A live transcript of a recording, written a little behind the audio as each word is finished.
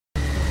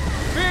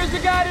suppose we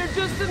got here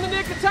just in the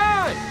nick of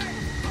time.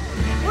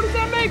 What does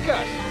that make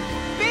us?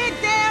 Big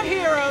damn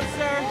heroes,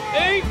 sir.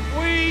 Ain't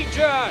we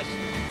just?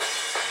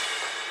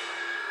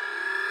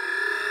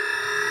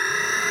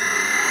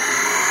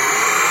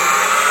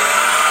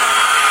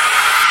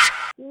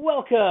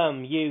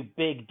 Welcome, you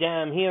big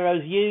damn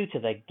heroes, you, to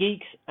the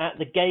Geeks at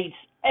the Gates,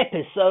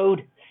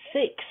 episode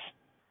 6.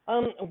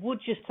 I would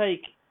just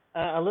take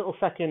a little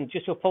second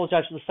just to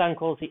apologise for the sound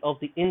quality of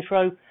the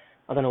intro.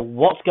 I don't know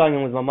what's going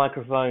on with my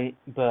microphone,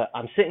 but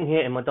I'm sitting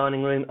here in my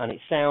dining room and it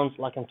sounds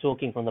like I'm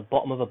talking from the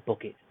bottom of a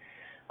bucket.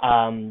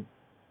 I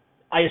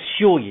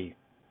assure you,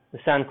 the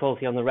sound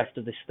quality on the rest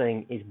of this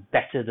thing is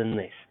better than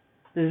this.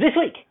 This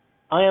week,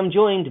 I am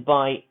joined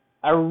by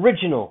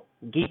original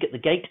Geek at the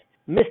Gate,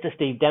 Mr.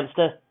 Steve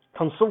Dempster,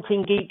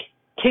 consulting geek,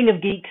 king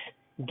of geeks,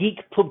 geek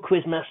pub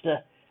quiz master,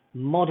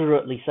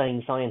 moderately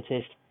sane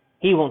scientist.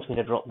 He wants me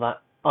to drop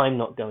that. I'm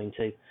not going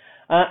to.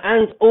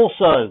 And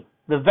also,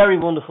 the very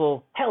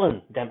wonderful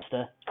Helen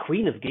Dempster,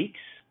 queen of geeks,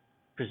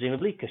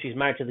 presumably, because she's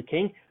married to the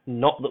king.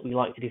 Not that we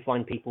like to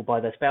define people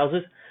by their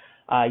spouses.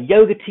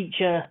 Yoga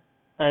teacher,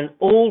 and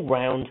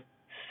all-round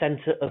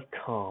centre of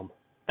calm.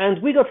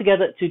 And we got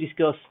together to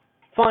discuss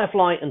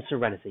Firefly and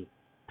Serenity,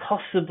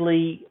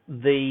 possibly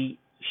the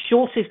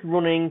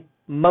shortest-running,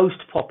 most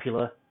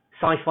popular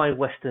sci-fi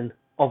western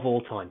of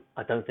all time.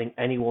 I don't think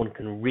anyone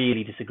can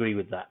really disagree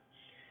with that.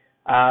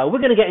 We're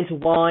going to get into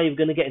why, we're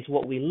going to get into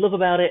what we love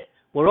about it.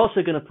 We're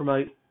also going to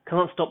promote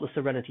Can't Stop the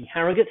Serenity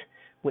Harrogate,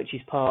 which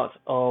is part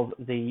of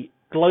the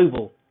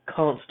global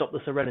Can't Stop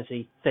the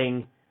Serenity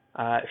thing,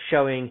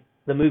 showing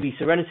the movie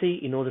Serenity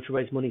in order to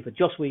raise money for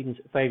Joss Whedon's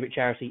favourite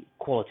charity,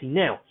 Quality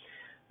Now.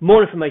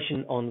 More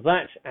information on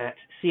that at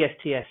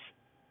CSTS.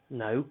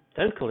 No,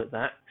 don't call it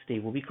that.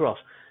 Steve will be cross.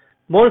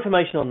 More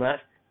information on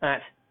that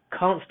at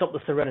Can't Stop the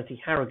Serenity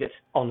Harrogate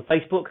on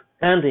Facebook,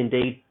 and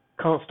indeed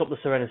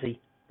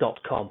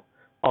can'tstoptheserenity.com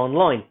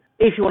online.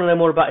 If you want to know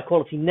more about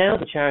Equality Now,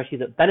 the charity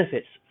that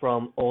benefits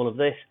from all of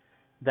this,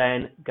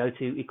 then go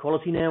to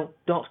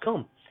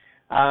equalitynow.com.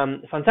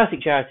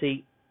 Fantastic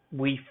charity.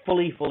 We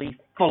fully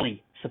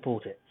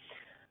support it.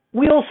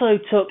 We also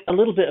took a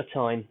little bit of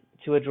time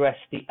to address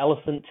the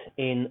elephant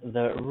in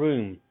the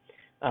room,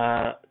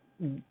 to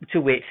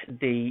wit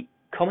the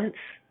comments,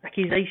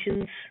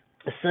 accusations,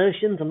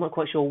 assertions, I'm not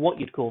quite sure what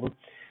you'd call them,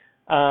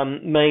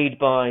 made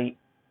by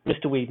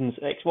Mr. Whedon's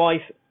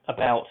ex-wife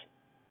about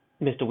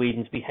Mr.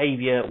 Whedon's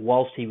behaviour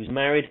whilst he was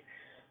married,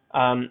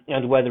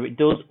 and whether it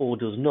does or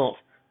does not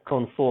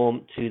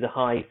conform to the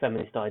high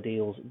feminist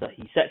ideals that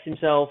he sets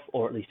himself,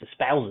 or at least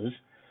espouses,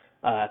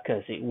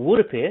 because it would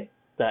appear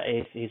that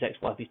if his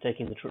ex-wife is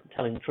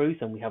telling the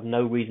truth, and we have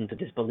no reason to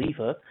disbelieve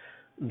her,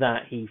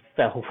 that he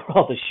fell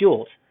rather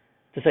short,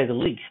 to say the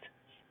least,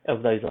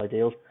 of those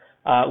ideals.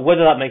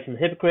 Whether that makes him a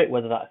hypocrite,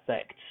 whether that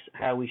affects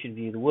how we should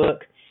view the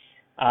work.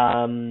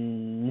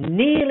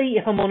 Nearly,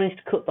 if I'm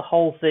honest, cut the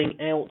whole thing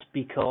out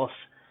because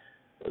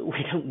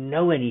we don't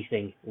know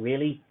anything,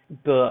 really.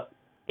 But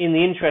in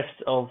the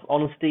interest of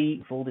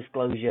honesty, full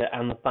disclosure,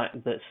 and the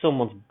fact that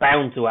someone's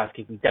bound to ask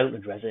if we don't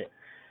address it,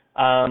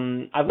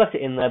 I've left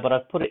it in there, but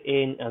I've put it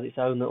in as its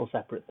own little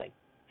separate thing.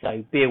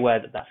 So be aware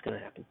that that's going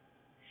to happen.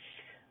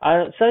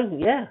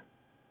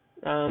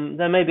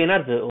 There may be an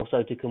advert or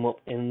so to come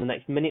up in the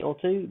next minute or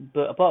two,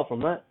 but apart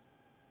from that,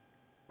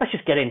 let's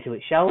just get into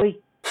it, shall we?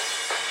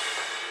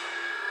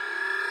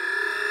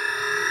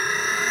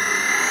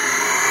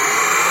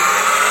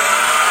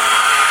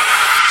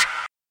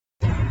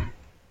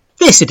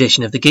 This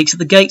edition of the Geeks at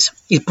the Gates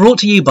is brought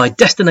to you by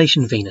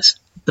Destination Venus,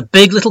 the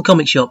big little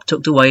comic shop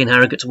tucked away in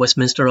Harrogate's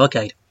Westminster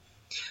Arcade.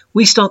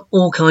 We stock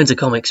all kinds of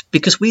comics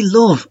because we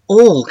love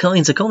all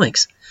kinds of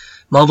comics.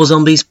 Marvel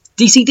Zombies,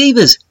 DC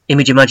Divas,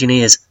 Image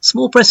Imagineers,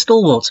 small press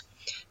stalwarts,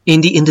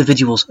 indie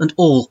individuals, and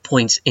all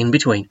points in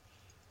between.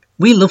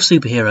 We love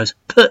superheroes,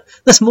 but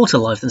there's more to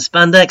life than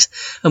spandex,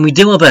 and we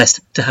do our best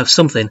to have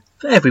something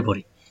for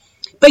everybody.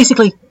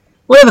 Basically,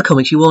 whatever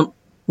comics you want,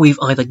 we've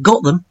either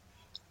got them,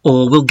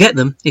 or we'll get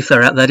them if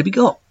they're out there to be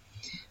got.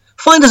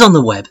 Find us on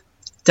the web,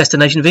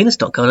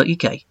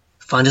 destinationvenus.co.uk.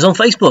 Find us on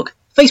Facebook,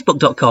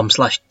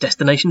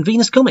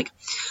 facebook.com/destinationvenuscomic,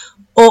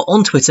 or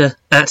on Twitter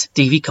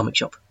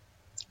 @DVComicShop.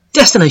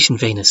 Destination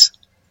Venus.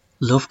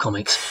 Love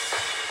comics.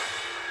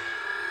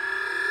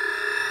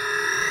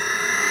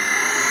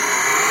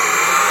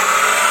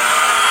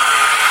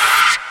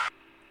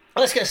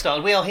 Let's get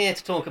started. We are here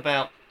to talk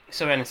about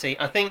Serenity.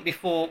 I think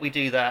before we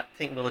do that, I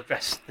think we'll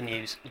address the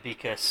news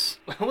because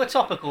we're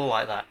topical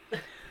like that.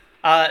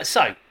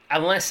 So,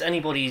 unless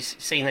anybody's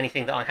seen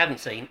anything that I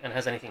haven't seen and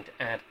has anything to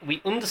add,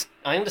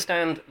 I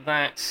understand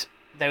that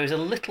there is a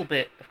little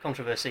bit of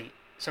controversy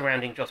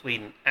surrounding Joss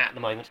Whedon at the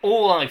moment.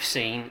 All I've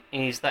seen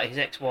is that his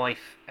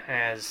ex-wife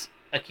has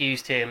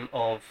accused him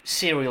of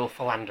serial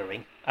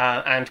philandering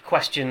and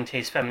questioned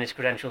his feminist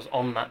credentials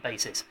on that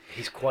basis.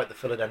 He's quite the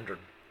philodendron.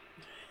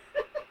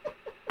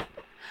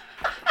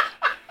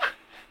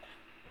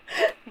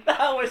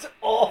 That was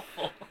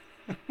awful.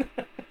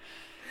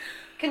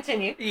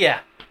 Continue.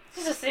 Yeah.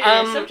 This is a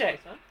serious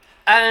subject, huh?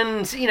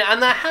 And,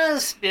 and there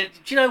has... Do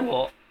you know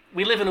what?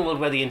 we live in a world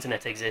where the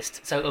internet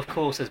exists, so of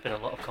course there's been a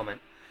lot of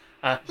comment.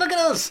 Look at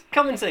us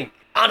commenting.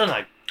 I don't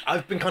know.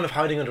 I've been kind of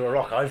hiding under a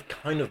rock. I've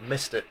kind of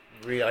missed it.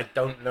 Really, I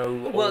don't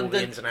know all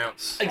the ins and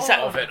outs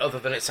of it, other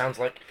than it sounds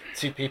like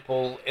two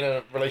people in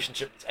a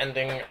relationship that's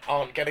ending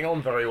aren't getting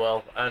on very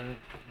well, and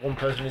one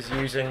person is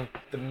using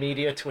the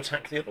media to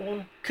attack the other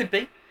one. Could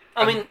be.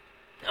 I mean,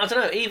 I don't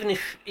know. Even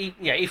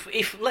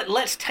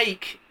let's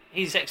take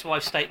his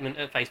ex-wife's statement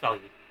at face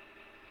value.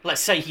 Let's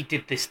say he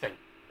did this thing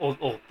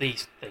or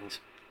these things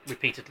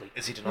repeatedly.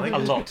 Is he denying a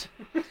it? lot?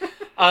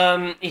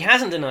 He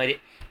hasn't denied it.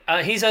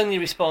 His only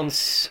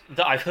response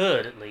that I've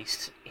heard, at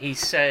least, he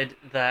said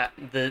that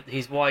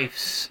his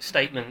wife's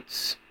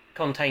statements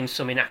contain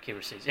some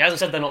inaccuracies. He hasn't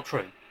said they're not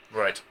true.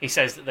 Right. He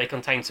says that they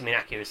contain some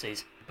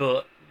inaccuracies,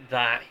 but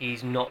that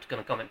he's not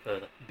going to comment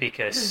further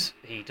because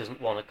he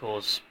doesn't want to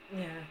cause...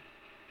 Yeah.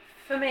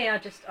 For me, I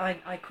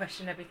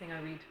question everything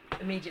I read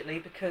immediately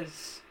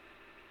because,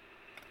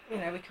 we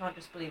can't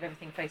just believe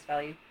everything face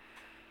value.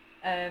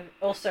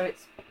 Also,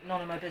 it's none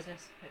of my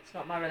business. It's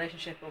not my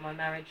relationship or my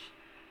marriage.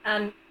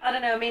 And I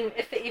don't know, I mean,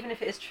 even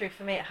if it is true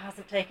for me, it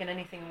hasn't taken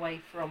anything away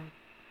from...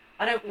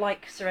 I don't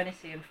like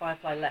Serenity and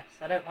Firefly less.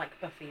 I don't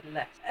like Buffy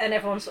less. And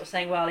everyone's sort of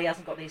saying, well, he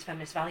hasn't got these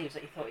feminist values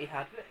that he thought he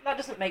had. But that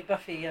doesn't make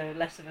Buffy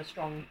less of a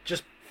strong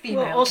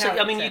female also,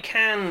 character. I mean, you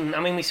can... I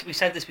mean, we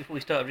said this before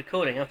we started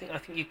recording. I think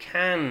you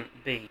can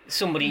be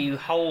somebody who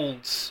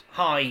holds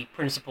high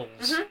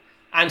principles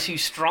and who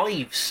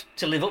strives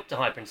to live up to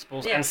high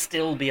principles and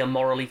still be a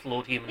morally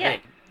flawed human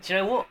being. Do you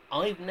know what?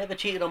 I've never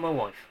cheated on my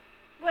wife.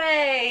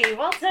 Way,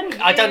 well done, you.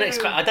 I don't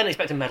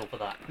expect a medal for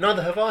that.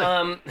 Neither have I.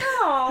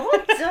 Oh,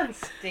 well done,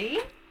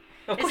 Steve.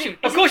 Of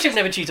course, you've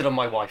never cheated on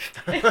my wife.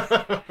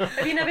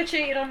 Have you never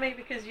cheated on me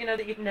because you know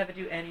that you'd never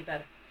do any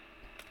better?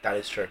 That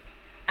is true.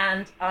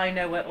 And I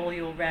know where all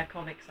your rare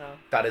comics are.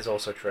 That is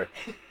also true.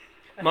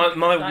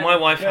 My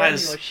wife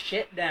has... your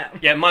shit down.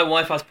 Yeah, my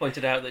wife has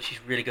pointed out that she's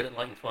really good at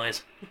lighting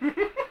fires.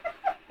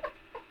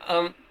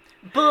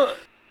 But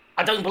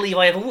I don't believe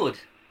I ever would.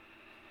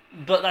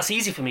 But that's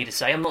easy for me to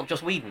say. I'm not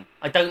Joss Whedon.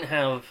 I don't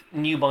have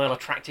nubile,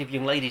 attractive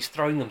young ladies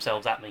throwing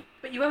themselves at me.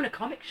 But you own a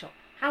comic shop.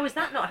 How is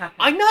that not happening?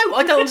 I know.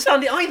 I don't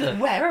understand it either.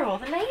 Where are all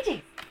the ladies?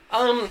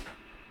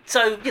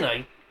 So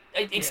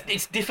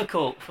it's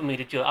difficult for me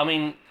to judge. I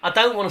mean, I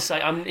don't want to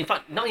say. In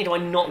fact, not only do I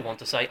not want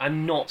to say,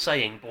 I'm not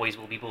saying boys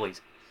will be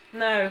boys.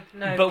 No.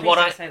 But what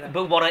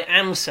I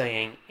am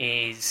saying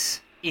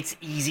is, it's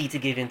easy to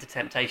give in to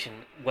temptation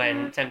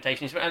when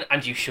temptation is,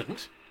 and you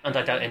shouldn't. And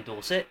I don't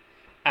endorse it.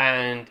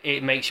 And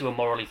it makes you a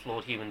morally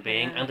flawed human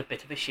being and a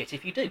bit of a shit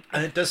if you do.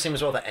 And it does seem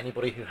as well that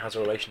anybody who has a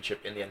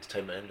relationship in the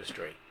entertainment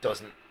industry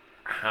doesn't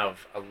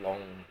have a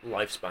long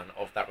lifespan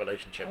of that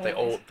relationship.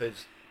 Whatever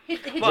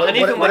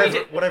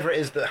it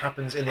is that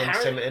happens in the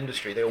entertainment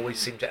industry, they always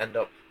seem to end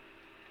up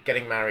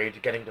getting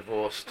married, getting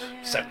divorced,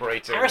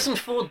 separating. Harrison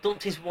Ford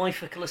dumped his wife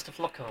for Callista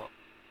Flockhart.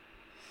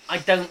 I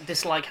don't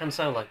dislike Han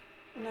Solo.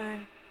 No.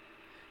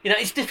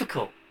 It's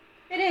difficult.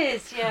 It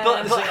is, yeah.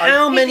 But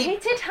how many... He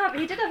did have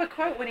a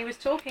quote when he was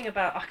talking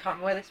about, I can't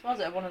remember where this was,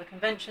 at one of the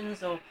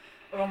conventions or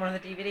on one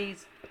of the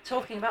DVDs,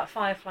 talking about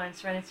Firefly and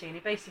Serenity, and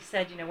he basically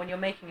said, when you're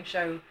making a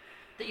show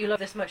that you love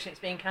this much and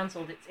it's being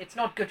cancelled, it's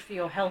not good for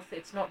your health,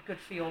 it's not good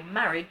for your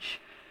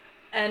marriage.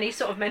 And he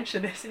sort of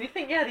mentioned this, and you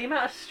think, the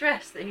amount of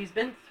stress that he's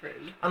been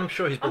through. I'm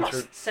sure he's been through.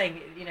 I'm not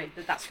saying,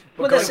 that's...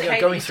 But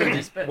going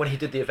through when he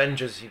did the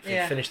Avengers, he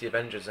finished the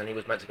Avengers, and he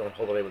was meant to go on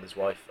holiday with his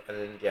wife, and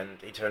in the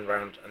end, he turned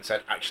around and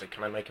said, "Actually,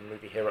 can I make a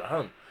movie here at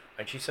home?"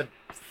 And she said,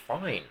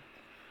 "Fine."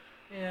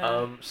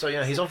 Yeah. So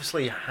he's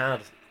obviously had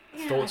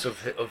thoughts of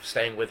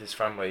staying with his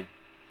family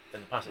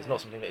in the past. It's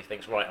not something that he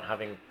thinks, right, I'm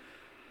having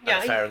an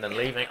affair and then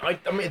leaving. I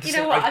mean,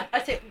 I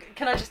think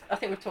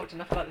we've talked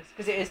enough about this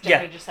because it is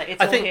generally just say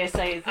it's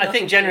hearsay. I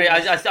think generally,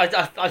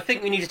 I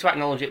think we needed to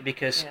acknowledge it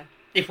because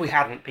if we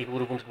hadn't, people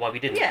would have wondered why we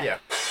didn't. Yeah.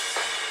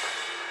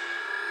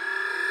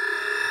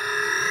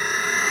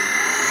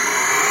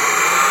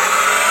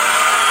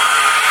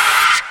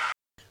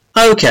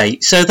 Okay,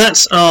 so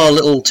that's our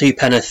little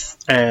two-penneth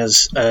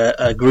as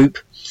a group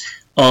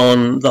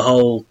on the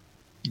whole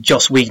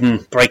Joss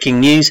Whedon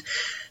breaking news.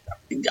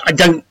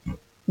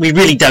 We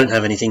really don't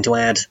have anything to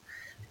add.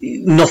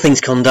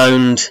 Nothing's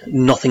condoned,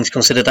 nothing's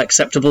considered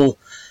acceptable,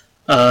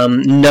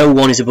 no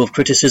one is above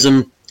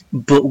criticism,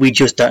 but we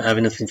just don't have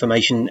enough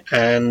information,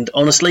 and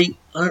honestly,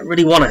 I don't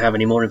really want to have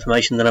any more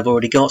information than I've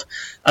already got,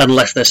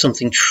 unless there's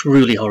something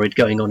truly horrid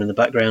going on in the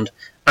background,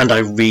 and I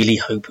really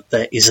hope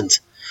there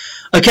isn't.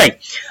 Okay,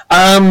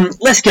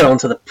 let's get on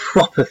to the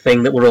proper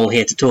thing that we're all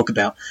here to talk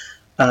about.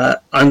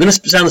 I'm going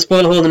to sound the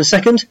spoiler horn in a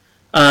second,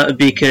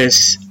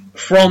 because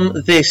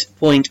from this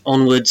point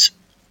onwards,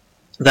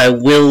 there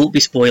will be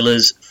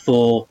spoilers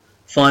for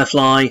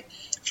Firefly,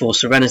 for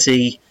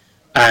Serenity,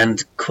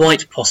 and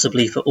quite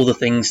possibly for other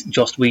things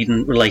Joss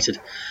Whedon related.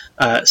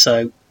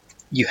 So,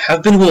 you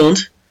have been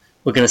warned.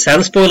 We're going to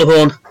sound the spoiler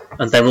horn,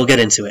 and then we'll get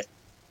into it.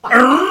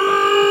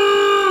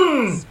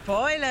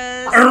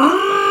 Spoilers!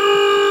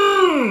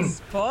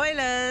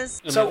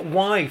 Spoilers! So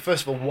why,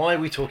 first of all, why are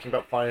we talking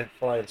about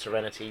Firefly and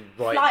Serenity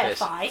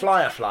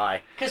Firefly?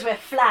 Because we're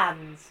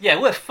flans. Yeah,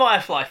 we're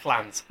Firefly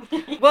flans.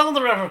 Well,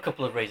 there are a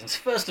couple of reasons.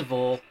 First of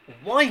all,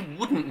 why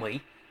wouldn't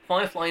we?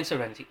 Firefly and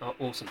Serenity are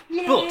awesome.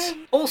 Yay. But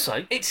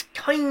also, it's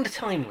kind of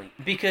timely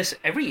because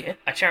every year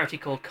a charity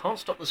called Can't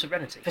Stop the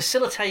Serenity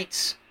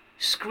facilitates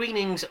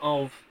screenings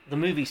of the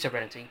movie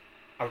Serenity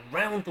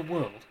around the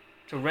world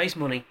to raise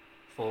money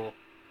for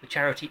the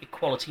charity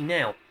Equality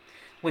Now,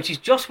 which is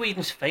Joss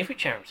Whedon's favourite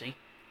charity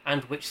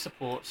and which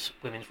supports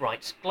women's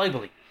rights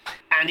globally.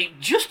 And it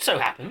just so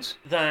happens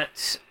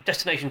that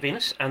Destination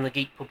Venus and the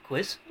Geek Pub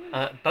Quiz,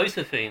 both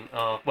of whom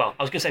are, well,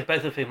 I was going to say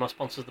both of whom are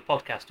sponsors of the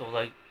podcast,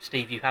 although,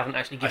 Steve, you haven't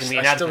actually given me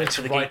an advert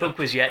for the Geek Pub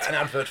Quiz yet. An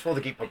advert for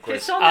the Geek Pub Quiz.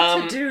 It's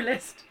on the to-do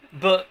list.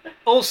 But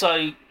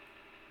also,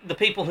 the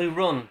people who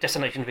run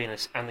Destination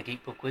Venus and the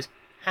Geek Pub Quiz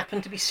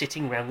happen to be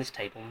sitting around this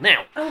table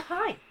now. Oh,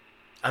 hi.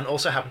 And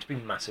also happen to be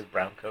massive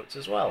brown coats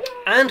as well.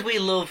 And we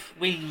love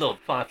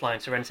Firefly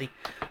and Serenity.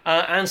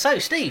 And so,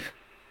 Steve,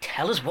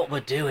 tell us what we're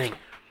doing.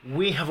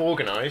 We have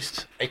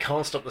organised a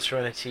Can't Stop the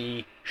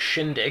Serenity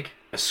shindig,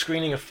 a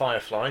screening of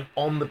Firefly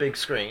on the big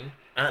screen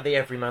at the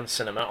Everyman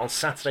Cinema on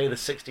Saturday the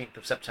 16th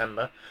of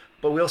September.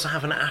 But we also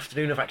have an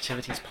afternoon of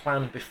activities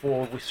planned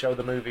before we show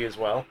the movie as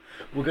well.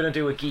 We're going to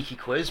do a geeky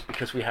quiz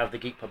because we have the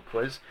Geek Pub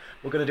Quiz.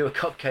 We're going to do a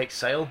cupcake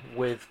sale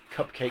with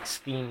cupcakes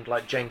themed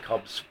like Jane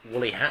Cobb's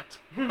woolly hat.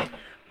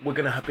 We're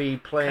going to be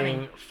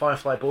playing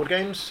Firefly board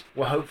games.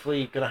 We're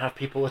hopefully going to have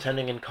people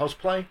attending in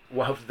cosplay.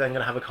 We're hopefully then going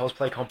to have a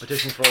cosplay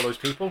competition for all those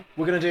people.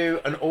 We're going to do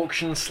an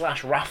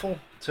auction/raffle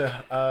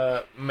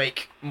to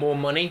make more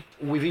money.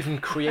 We've even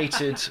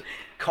created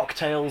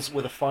cocktails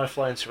with a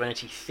Firefly and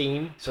Serenity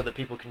theme so that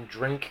people can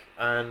drink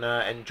and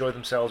enjoy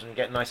themselves and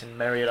get nice and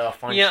merry at our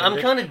fine Yeah, shindig.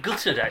 I'm kind of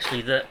gutted,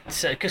 actually, that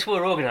because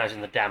we're organising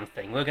the damn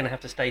thing, we're going to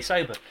have to stay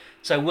sober.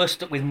 So we're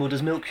stuck with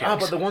Mudder's milkshakes. Ah,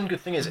 but the one good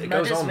thing is it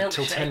Mudder's goes on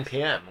till milkshakes. 10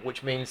 p.m,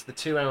 which means the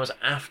 2 hours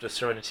after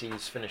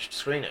Serenity's finished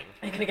screening,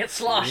 You're going to get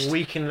sloshed.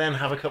 we can then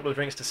have a couple of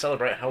drinks to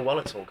celebrate how well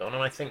it's all gone,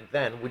 and I think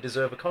then we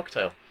deserve a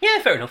cocktail. Yeah,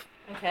 fair enough.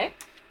 Okay.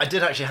 I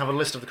did actually have a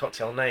list of the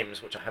cocktail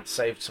names, which I had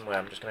saved somewhere.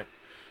 I'm just going to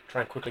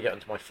try and quickly get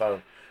onto my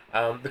phone.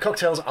 The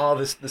cocktails are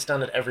the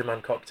standard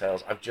Everyman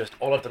cocktails.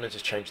 All I've done is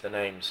just change the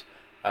names,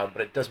 but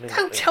it does mean...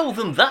 Don't tell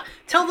them that.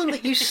 Tell them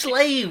that you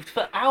slaved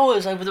for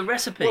hours over the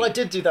recipe. Well, I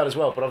did do that as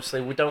well, but obviously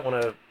we don't want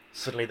to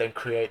suddenly then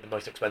create the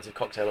most expensive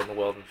cocktail in the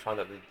world and find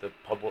that the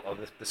pub will, or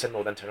the cinema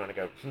will then turn around and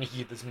go,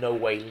 there's no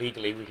way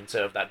legally we can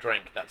serve that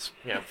drink. That's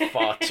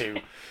far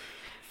too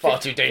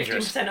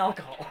dangerous. 15%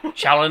 alcohol.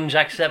 Challenge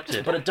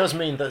accepted. But it does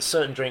mean that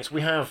certain drinks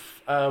we have.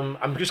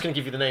 I'm just going to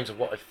give you the names of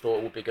what I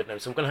thought would be good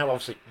names. So we're going to have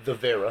obviously the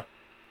Vera,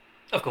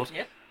 Of course.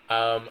 Yeah.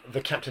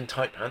 the Captain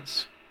Tight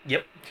Pants,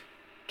 Yep.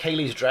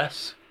 Kaylee's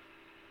Dress.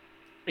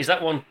 Is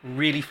that one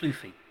really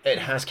floofy? It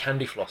has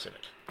candy floss in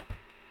it.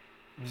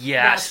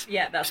 Yes.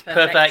 That's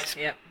Perfect. perfect.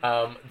 Yep.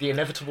 The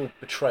Inevitable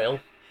Betrayal,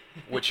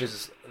 which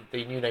is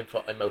the new name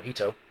for a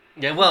mojito.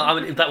 Yeah, well, I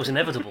mean, that was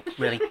inevitable,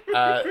 really.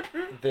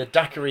 The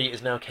daiquiri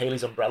is now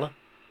Kaylee's Umbrella.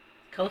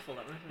 Colourful,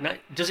 that one. Now,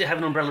 does it have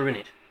an umbrella in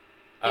it?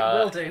 It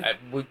will do.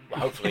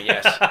 Hopefully,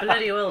 yes.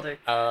 Bloody will do.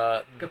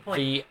 Good point.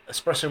 The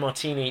Espresso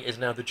Martini is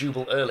now the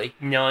Jubal Early.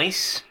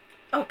 Nice.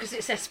 Oh, because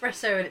it's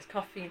espresso and it's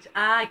coffee.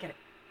 I get it.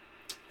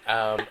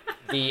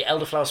 The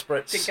Elderflower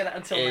Spritz Didn't get it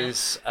until now.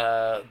 is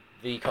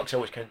the cocktail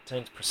which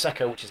contains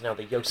Prosecco, which is now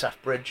the Yosaf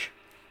Bridge.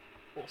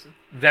 Awesome.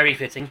 Very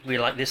fitting. We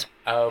like this.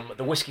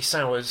 The Whiskey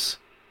Sours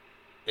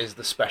is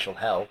the Special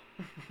Hell.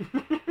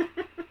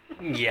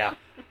 Yeah.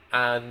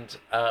 And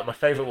my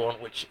favourite one,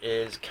 which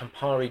is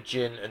Campari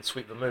Gin and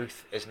Sweet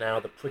Vermouth, is now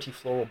the Pretty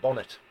Floral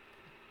Bonnet.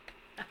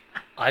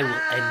 I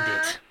will end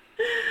it.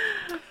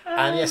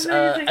 And yes,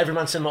 amazing.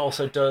 Everyman Cinema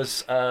also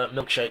does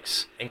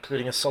milkshakes,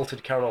 including a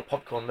salted caramel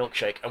popcorn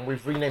milkshake, and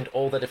we've renamed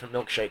all their different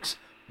milkshakes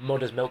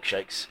Mudder's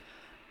Milkshakes.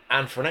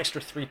 And for an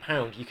extra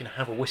 £3, you can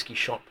have a whiskey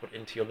shot put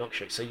into your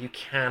milkshake, so you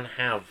can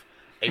have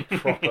a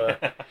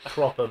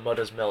proper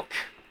Mudder's Milk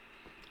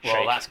Well,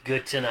 shake. that's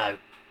good to know.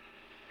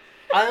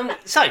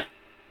 So,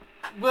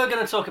 we're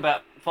going to talk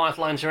about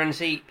Firefly and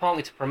Serenity,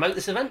 partly to promote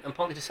this event and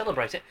partly to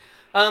celebrate it.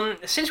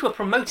 Since we're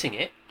promoting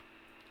it,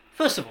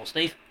 first of all,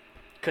 Steve,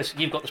 because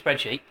you've got the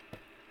spreadsheet,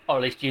 or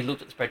at least you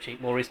looked at the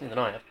spreadsheet more recently than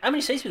I have, how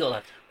many seats have we got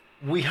left?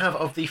 We have,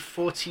 of the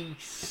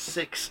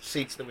 46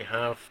 seats that we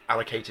have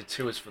allocated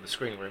to us for the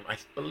screening room, I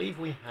believe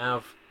we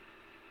have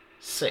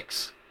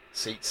 6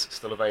 seats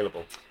still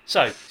available.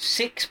 So,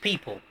 6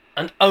 people,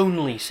 and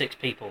only 6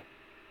 people,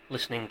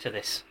 listening to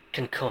this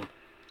can come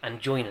and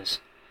join us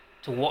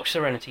to watch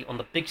Serenity on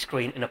the big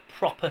screen in a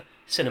proper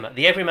cinema.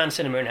 The Everyman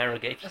Cinema in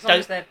Harrogate. As long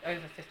as they're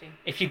over 15.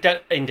 If you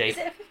don't... Indeed. Is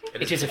it a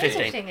 15? It is a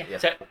 15. Yeah.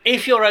 So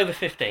if you're over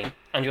 15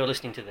 and you're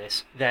listening to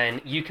this,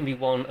 then you can be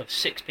one of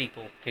 6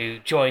 people who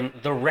join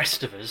the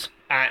rest of us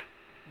at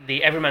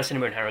the Everyman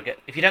Cinema in Harrogate.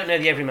 If you don't know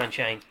the Everyman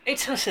chain,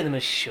 it's how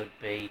cinemas should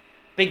be.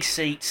 Big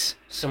seats,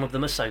 some of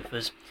them are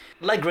sofas.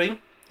 Legroom,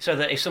 so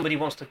that if somebody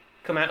wants to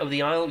come out of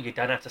the aisle. You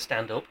don't have to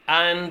stand up.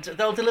 And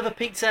they'll deliver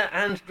pizza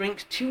and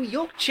drinks to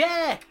your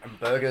chair. And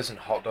burgers and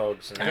hot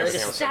dogs and And the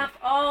everything else. staff,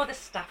 the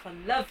staff are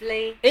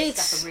lovely.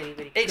 It's the staff are really,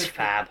 really it's good.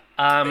 fab.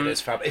 It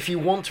is fab. If you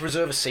want to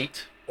reserve a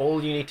seat,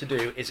 all you need to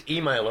do is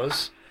email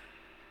us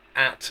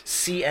at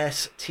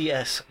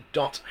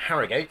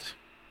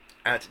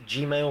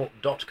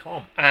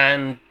csts.harrogate@gmail.com.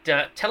 And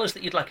tell us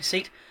that you'd like a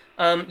seat.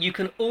 You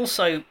can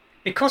also,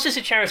 because it's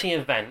a charity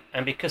event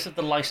and because of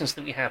the license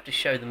that we have to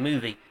show the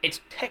movie,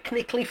 it's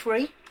technically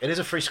free. It is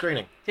a free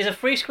screening. It is a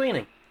free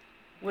screening.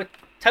 We're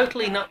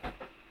totally not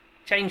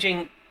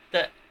changing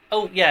the...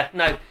 Oh, yeah,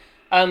 no.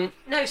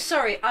 No,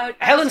 sorry.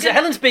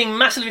 Helen's being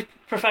massively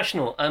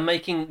professional and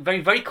making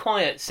very, very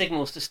quiet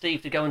signals to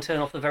Steve to go and turn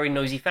off the very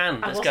noisy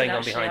fan that's going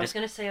on behind I was us.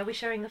 going to say, are we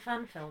showing the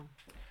fan film?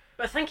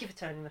 But thank you for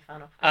turning the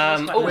fan off.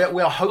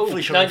 We are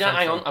hopefully showing No,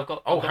 hang on. I've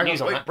got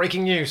news on that.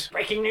 Breaking news.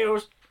 Breaking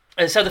news.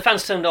 And so the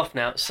fan's turned off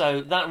now,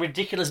 so that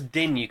ridiculous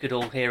din you could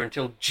all hear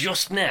until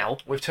just now...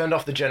 We've turned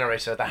off the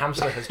generator. The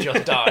hamster has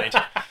just died.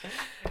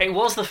 It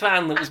was the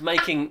fan that was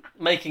making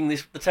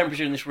the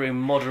temperature in this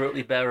room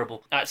moderately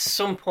bearable. At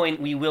some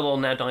point, we will all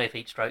now die of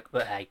heat stroke,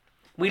 but hey,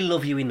 we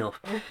love you enough.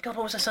 God,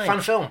 what was I saying?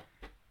 Fan film.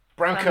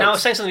 Brown coats. No, I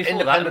was saying something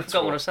before that, and I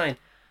forgot what I was saying.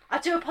 I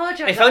do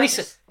apologise. If only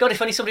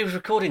somebody was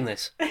recording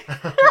this.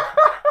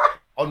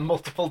 On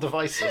multiple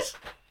devices.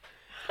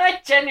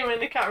 I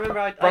genuinely can't remember.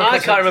 I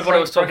can't remember what I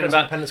was talking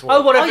about.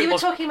 Oh, whatever you it were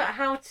was. talking about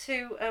how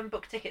to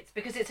book tickets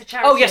because it's a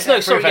charity. Oh yes, no,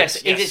 event. sorry,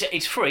 events, yes,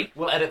 it's free.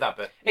 We'll edit that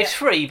bit. It's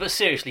free, but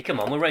seriously, come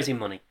on, we're raising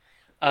money.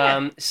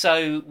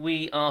 So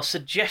we are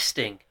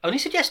only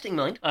suggesting,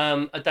 mind,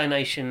 a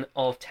donation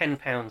of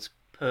 £10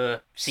 per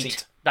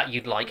seat that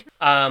you'd like.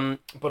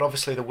 But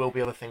obviously there will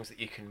be other things that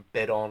you can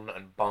bid on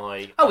and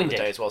buy on the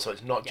day as well, so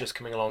it's not just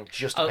coming along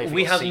just to pay for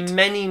we your have seat.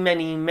 many,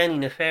 many, many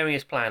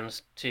nefarious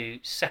plans to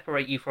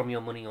separate you from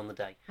your money on the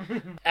day.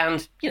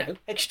 And,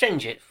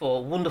 exchange it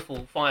for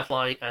wonderful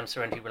Firefly and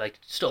Serenity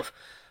related stuff.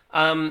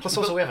 Plus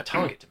also we have a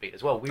target to beat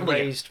as well. We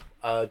raised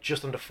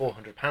just under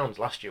 £400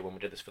 last year when we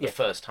did this for the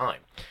first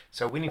time.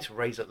 So we need to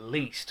raise at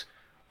least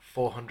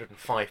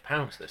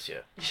 £405 this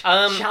year.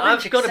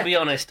 I've got to be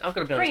honest.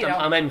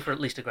 I'm aiming for at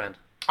least £1,000.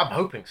 I'm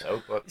hoping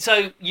so. But...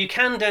 So you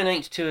can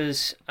donate to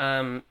us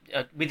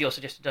with your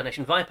suggested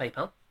donation via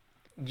PayPal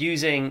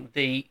using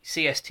the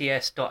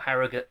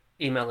csts.harrogate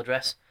email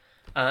address.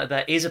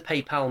 There is a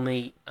PayPal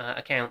Me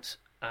account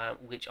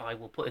which I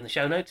will put in the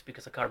show notes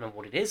because I can't remember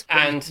what it is.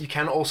 And you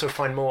can also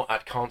find more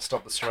at Can't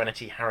Stop the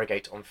Serenity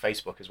Harrogate on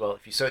Facebook as well.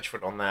 If you search for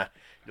it on there,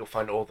 you'll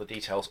find all the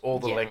details, all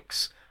the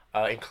links,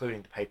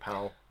 including the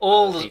PayPal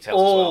details as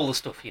well. The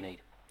stuff you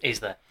need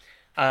is there.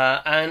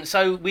 And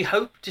so we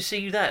hope to see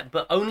you there,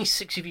 but only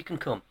 6 of you can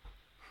come.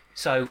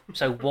 So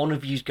one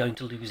of you's going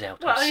to lose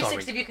out. Well, I'm only sorry.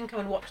 6 of you can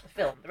come and watch the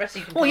film. The rest of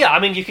you can. Well, yeah, I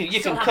mean, you can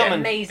come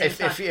and amazing. If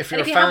you're and if a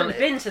you fan, haven't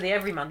been to the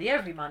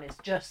Everyman is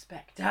just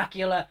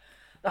spectacular.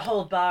 The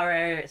whole bar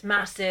area, it's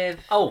massive.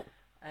 Oh,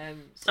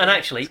 so and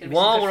actually, it's gonna be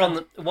while some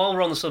good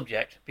we're on the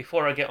subject,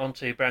 before I get on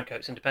to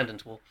Browncoat's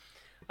Independence Wall,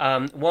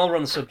 while we're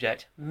on the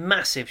subject,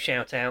 massive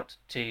shout out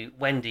to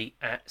Wendy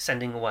at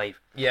Sending a Wave.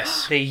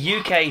 Yes. The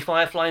UK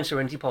Firefly and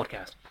Serenity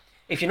podcast.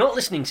 If you're not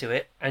listening to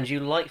it and you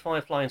like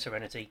Firefly and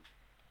Serenity,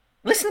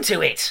 listen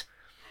to it.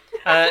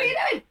 What are you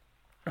doing?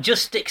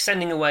 Just stick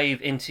Sending a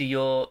Wave into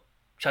your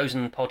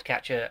chosen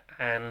podcatcher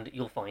and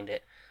you'll find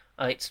it.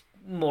 It's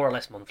more or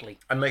less monthly.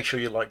 And make sure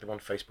you like them on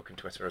Facebook and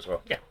Twitter as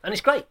well. Yeah, and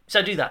it's great.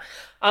 So do that.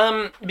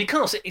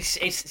 Because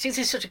since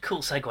it's such a cool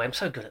segue, I'm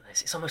so good at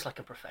this. It's almost like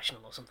a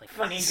professional or something.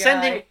 Funny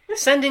guy.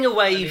 Sending a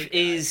Wave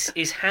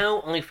is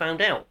how I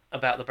found out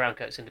about the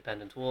Browncoats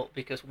Independent War,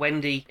 because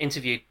Wendy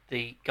interviewed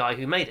the guy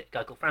who made it, a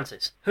guy called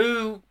Francis,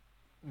 who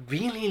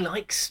really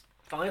likes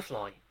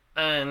Firefly.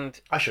 And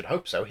I should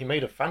hope so. He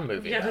made a fan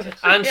movie about it.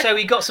 And so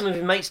he got some of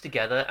his mates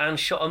together and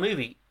shot a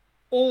movie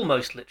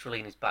almost literally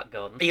in his back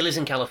garden. He lives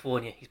in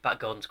California. His back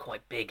garden's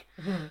quite big.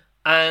 Mm-hmm.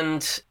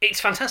 And it's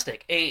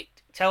fantastic. It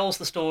tells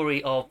the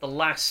story of the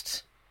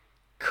last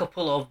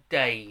couple of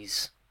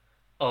days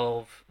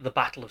of the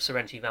Battle of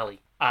Serenity Valley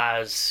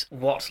as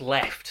what's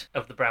left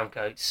of the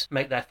Browncoats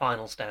make their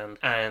final stand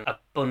and a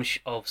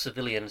bunch of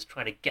civilians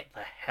trying to get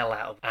the hell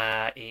out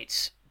of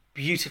it's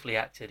beautifully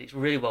acted. It's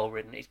really well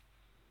written. It's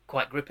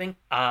quite gripping.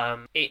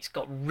 It's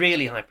got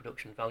really high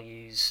production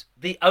values.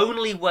 The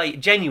only way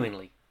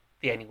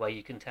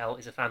you can tell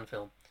is a fan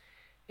film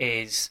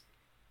is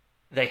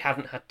they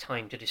haven't had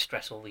time to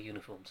distress all the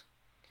uniforms.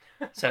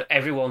 So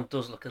everyone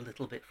does look a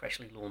little bit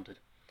freshly laundered.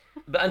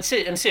 And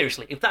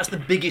seriously, if that's the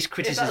biggest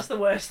criticism... that's the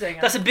worst thing.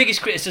 That's the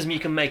biggest criticism you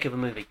can make of a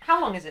movie. How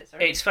long is it,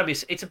 sorry? It's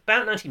fabulous. It's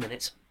about 90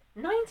 minutes.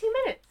 90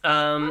 minutes?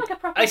 Like a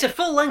proper... It's a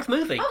full-length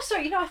movie. Oh,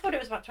 sorry, I thought it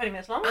was about 20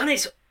 minutes long. And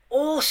it's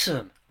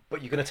awesome.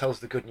 But you're going to tell us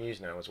the good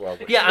news now as well.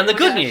 Yeah, and the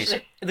good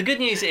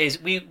news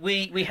is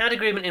we had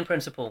agreement in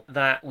principle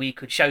that we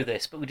could show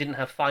this, but we didn't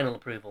have final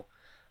approval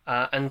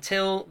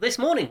until this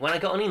morning when I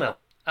got an email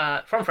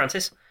from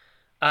Francis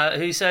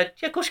who said,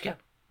 yeah, of course you can.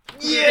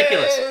 Yay!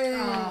 Ridiculous.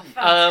 Oh,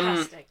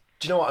 fantastic.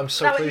 Do you know what? I'm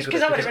so pleased with it.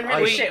 Because that would have been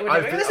really shit,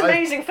 wouldn't it? It was an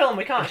amazing film,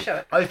 we can't show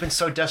it. I've been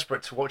so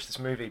desperate to watch this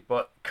movie,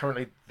 but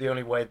currently the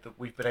only way that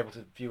we've been able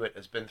to view it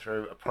has been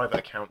through a private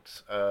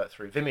account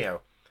through Vimeo,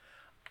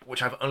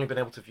 which I've only been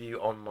able to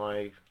view on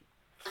my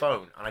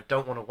phone, and I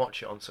don't want to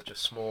watch it on such a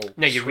small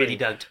No, you screen. really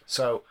don't.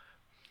 So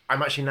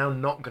I'm actually now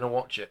not going to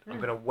watch it. I'm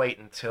going to wait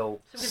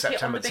until So we can see it on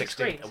September the big 16th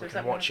screen, and so we is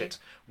can that watch gonna it.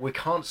 We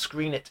can't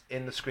screen it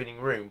in the screening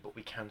room, but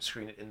we can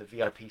screen it in the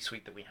VIP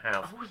suite that we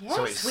have. Oh,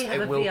 yes, so we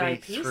have it a will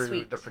VIP be through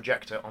suite. the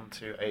projector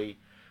onto a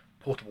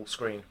portable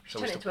screen.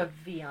 Turn it into a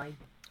VI.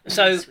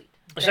 So suite.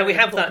 So we Very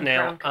have that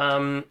important now.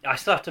 brown I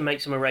still have to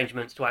make some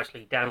arrangements to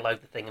actually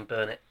download the thing and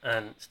burn it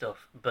and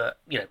stuff. But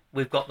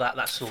we've got that.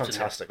 That's sorted.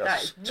 Fantastic. That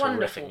That's is terrific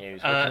wonderful.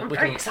 news. I'm we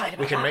very can, excited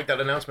we about can that. make that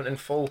announcement in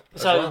full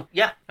as So well.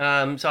 yeah.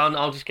 So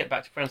I'll just get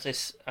back to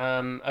Francis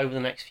over the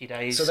next few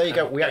days. So there you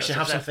go. We get actually us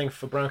have up there. something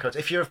for Browncoats.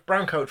 If you're a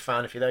Browncoat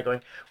fan, if you're there going,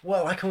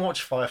 well, I can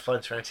watch Firefly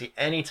and Serenity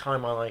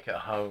anytime I like at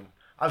home.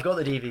 I've got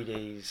the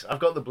DVDs. I've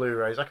got the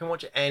Blu-rays. I can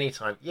watch it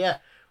anytime. Yeah,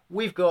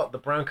 we've got the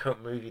Browncoat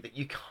movie that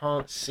you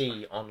can't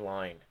see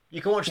online.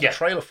 You can watch the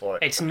trailer for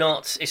it. It's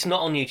not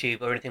on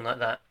YouTube or anything like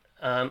that,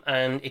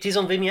 and it is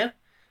on Vimeo,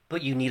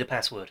 but you need a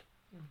password,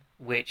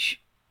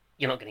 which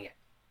you're not going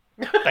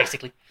to get,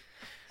 basically.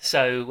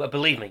 So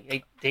believe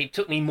me, it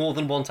took me more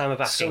than one time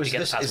of asking to get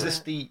the password. Is this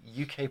the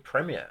UK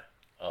premiere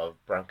of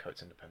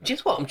Browncoats Independence? Do you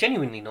know what? I'm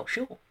genuinely not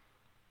sure.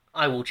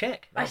 I will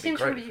check. I That'd be seem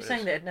to great remember you if it saying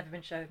is. that it had never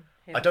been shown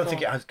here I don't before.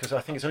 think it has, because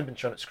I think it's only been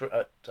shown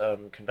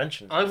at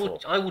conventions I before.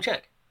 will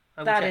check.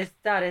 That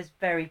is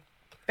very,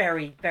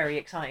 very, very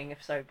exciting.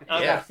 If so,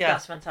 because Yeah.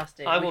 that's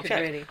fantastic. I We will could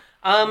check. Really...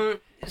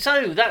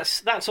 So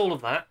that's all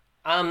of that.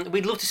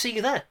 We'd love to see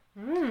you there.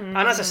 And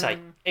as I say,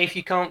 if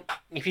you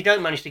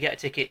don't manage to get a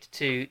ticket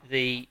to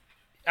the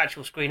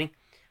actual screening,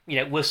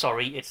 we're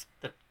sorry. It's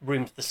the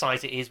room's the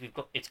size it is.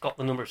 It's got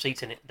the number of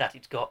seats in it that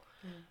it's got,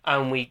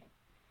 and we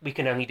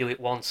can only do it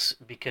once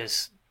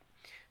because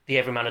the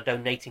Everyman are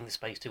donating the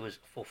space to us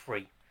for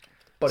free.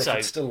 But So- if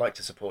you'd still like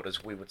to support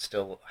us, we would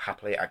still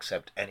happily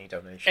accept any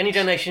donations. Any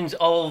donations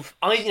of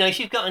if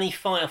you've got any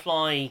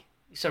Firefly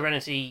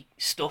Serenity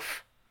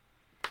stuff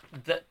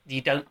that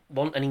you don't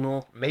want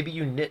anymore, Maybe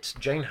you knit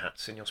Jane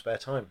hats in your spare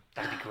time.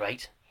 that'd be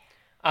great.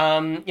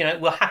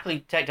 We'll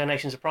happily take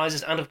donations of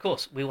prizes, and of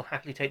course, we will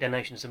happily take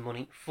donations of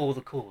money for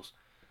the cause,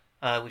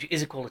 which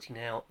is Equality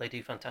Now. They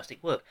do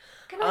fantastic work.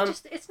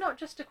 It's not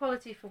just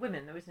equality for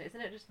women, though, isn't it?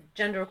 Isn't it just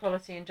gender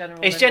equality in general?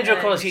 It's and- gender and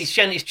equality.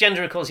 It's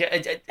gender equality.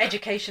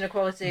 education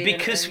equality.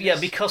 Because and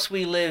just- because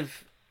we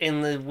live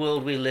in the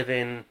world we live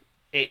in,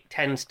 it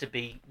tends to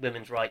be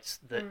women's rights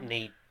that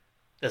need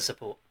the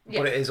support. Yeah.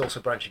 But it is also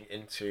branching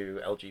into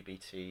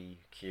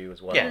LGBTQ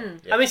as well. Yeah.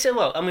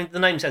 I mean, the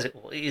name says it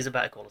all. It is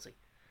about equality.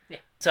 Yeah.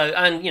 So,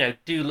 and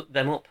do look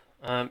them up,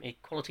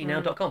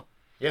 equalitynow.com,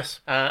 Yes.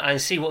 and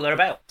see what they're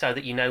about, so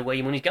that you know where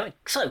your money's going.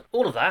 So,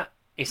 all of that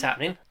is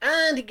happening,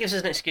 and it gives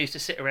us an excuse to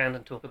sit around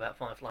and talk about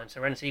Firefly and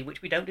Serenity,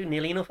 which we don't do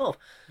nearly enough of.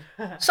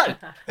 So,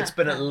 It's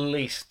been at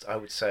least, I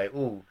would say,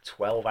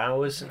 12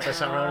 hours since I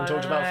sat around and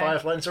talked about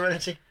Firefly and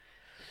Serenity.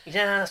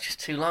 yeah, that's just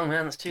too long,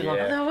 man. That's too long.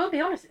 Yeah. No, I will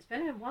be honest. It's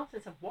been a while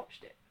since I've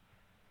watched it.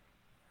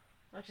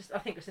 I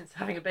think since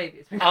having a baby,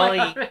 it's been quite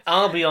hard.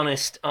 I'll be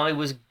honest. I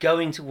was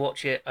going to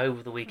watch it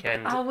over the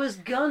weekend. I was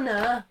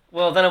gonna.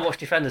 Well, then I watched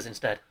Defenders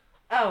instead.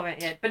 Oh,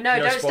 right, yeah. But no,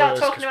 No don't start spoilers,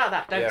 talking 'cause- about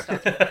that. Don't yeah.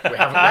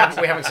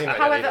 start. We haven't seen that yet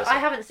However, either, so. I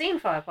haven't seen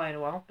Firefly in a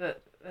while,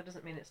 but that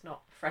doesn't mean it's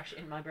not fresh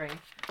in my brain.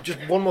 Just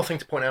one more thing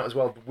to point out as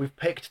well. We've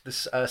picked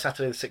this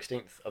Saturday the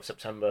 16th of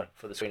September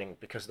for the screening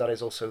because that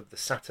is also the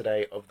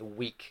Saturday of the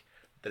week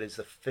that is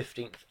the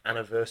 15th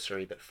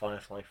anniversary that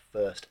Firefly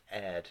first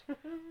aired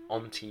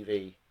on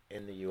TV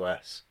in the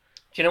US.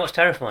 Do you know what's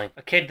terrifying?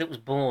 A kid that was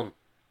born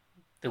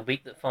the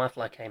week that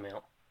Firefly came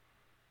out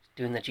is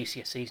doing their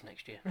GCSEs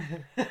next year.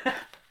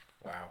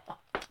 Wow.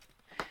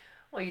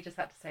 Well, you just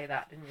had to say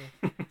that, didn't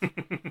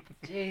you?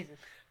 Jesus.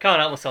 Can't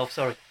help myself,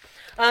 sorry.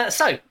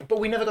 So, But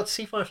we never got to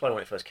see Firefly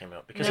when it first came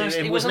out because No, it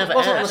it was wasn't- never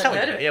wasn't aired. on the telly.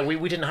 Heard of it. Yeah,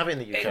 we didn't have it in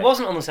the UK. it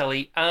wasn't on the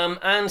telly,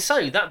 and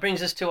so that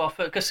brings us to our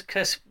first,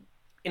 because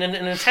in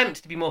an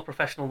attempt to be more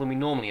professional than we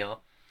normally are,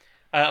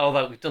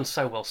 although we've done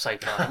so well so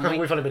far, haven't we?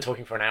 We've only been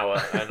talking for an hour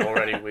and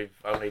already we've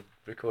only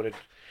recorded...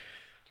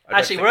 I don't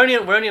Actually,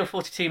 think- we're only on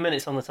 42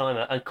 minutes on the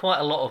timer, and quite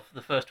a lot of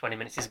the first 20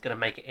 minutes isn't going to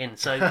make it in.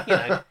 So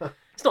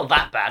it's not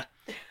that bad.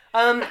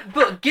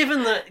 But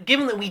given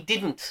that we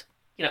didn't,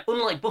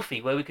 unlike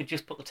Buffy, where we could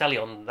just put the telly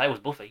on, and there was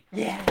Buffy.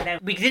 Yeah. No.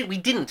 We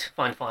didn't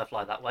find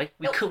Firefly that way.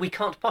 We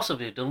can't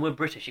possibly have done. We're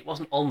British. It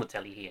wasn't on the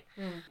telly here.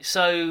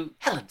 So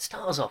Helen,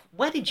 start us off.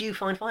 Where did you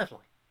find Firefly?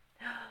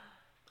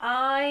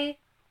 I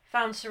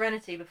found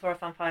Serenity before I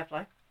found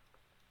Firefly.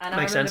 And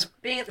Makes I remember sense.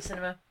 being at the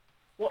cinema,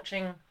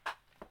 watching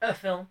a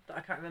film that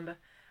I can't remember,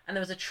 and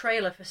there was a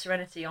trailer for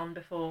Serenity on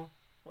before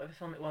whatever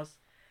film it was.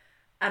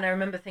 And I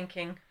remember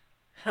thinking,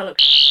 that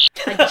looks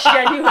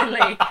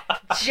I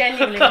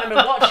genuinely remember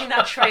watching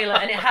that trailer,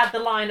 and it had the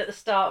line at the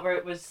start where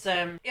it was,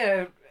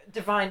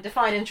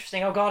 define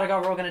interesting, oh god, we're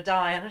all going to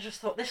die. And I just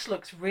thought, this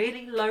looks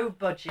really low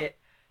budget,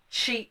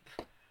 cheap,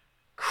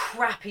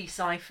 crappy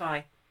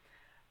sci-fi.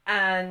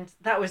 And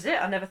that was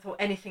it. I never thought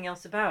anything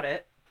else about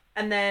it.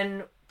 And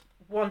then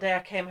one day I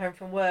came home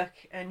from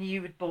work and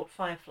you had bought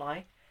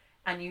Firefly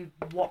and you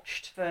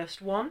watched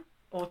first 1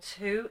 or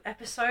 2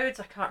 episodes,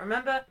 I can't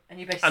remember. And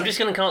you basically I'm just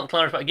going to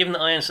clarify, given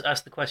that I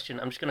asked the question,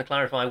 I'm just going to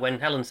clarify when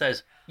Helen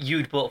says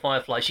you'd bought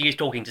Firefly, she is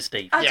talking to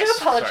Steve. I do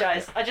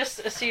apologise. I just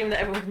assume that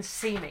everyone can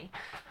see me.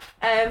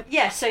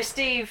 So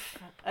Steve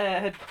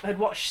had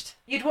watched...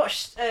 You'd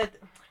watched...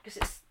 because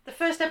it's the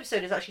first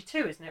episode is actually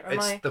 2, isn't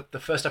it? The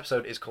first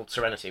episode is called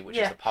Serenity, which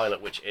is the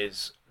pilot, which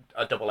is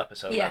a double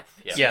episode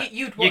length. Yeah. So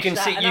you'd watched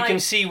you can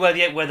see where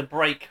the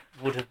break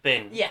would have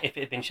been if it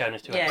had been shown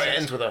as 2 episodes. It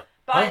ends with a...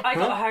 But I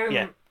got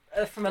home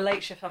from a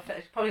late shift. I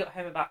probably got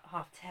home about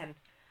 10:30,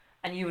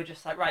 and you were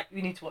just like, right,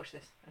 we need to watch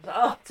this. I was like,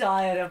 oh, I'm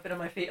tired. I've been on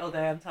my feet all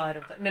day. I'm tired. I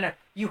was like, no,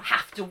 you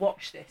have to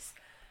watch this.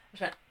 I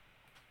was like,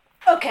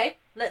 okay,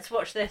 let's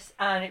watch this,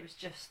 and it was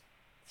just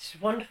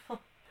wonderful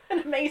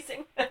and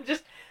amazing, and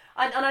just.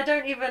 And I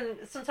don't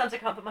even... Sometimes I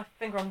can't put my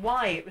finger on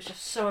why. It was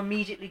just so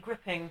immediately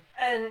gripping.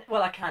 And,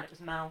 well, I can. It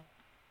was Mal.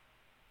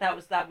 That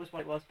was what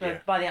it was.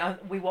 But by the end,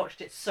 we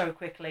watched it so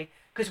quickly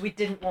because we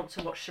didn't want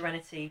to watch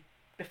Serenity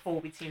before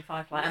we'd seen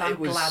Firefly. And I'm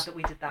glad that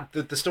we did that.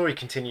 The story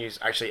continues.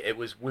 Actually, it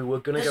was... We were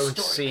going to go and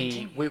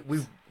see... We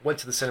went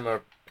to the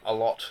cinema a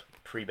lot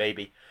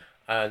pre-baby.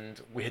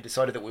 And we had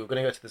decided that we were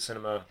going to go to the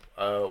cinema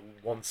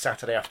one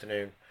Saturday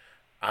afternoon.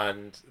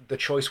 And the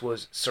choice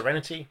was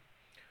Serenity...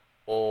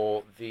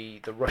 or the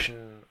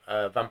Russian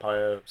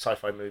vampire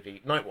sci-fi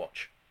movie Night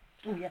Watch.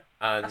 Oh yeah,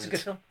 and that's a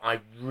good film. I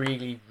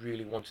really,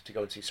 really wanted to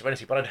go and see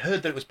Serenity, but I'd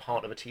heard that it was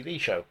part of a TV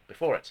show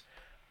before it,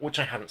 which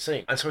I hadn't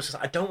seen. And so I was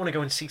just, I don't want to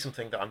go and see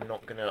something that I'm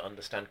not going to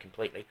understand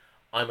completely.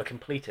 I'm a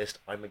completist,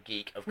 I'm a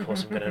geek, of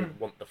course I'm going to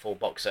want the full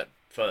box set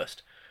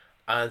first.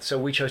 And so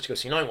we chose to go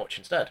see Night Watch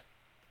instead.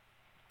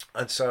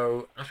 And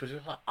so afterwards I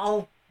was like,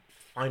 I'll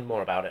find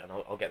more about it and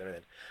I'll get there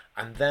in.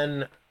 And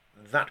then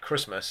that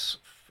Christmas...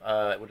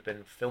 it would have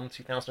been Film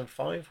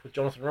 2005 with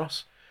Jonathan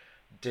Ross,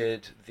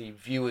 did the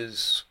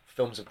Viewers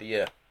Films of the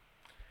Year.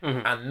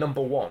 Mm-hmm. And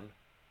number 1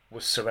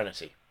 was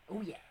Serenity.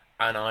 Oh, yeah.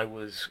 And I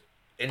was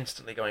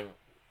instantly going,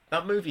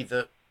 that movie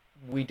that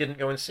we didn't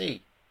go and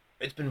see,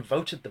 it's been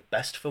voted the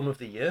best film of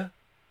the year?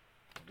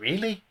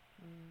 Really?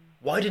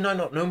 Why did I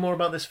not know more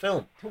about this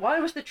film?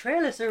 Why was the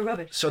trailer so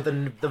rubbish? So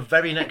the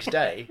very next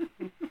day,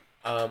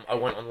 I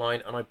went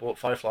online and I bought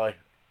Firefly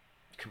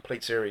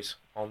complete series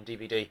on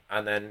DVD,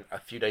 and then a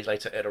few days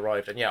later it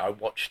arrived, and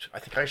I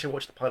think I actually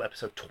watched the pilot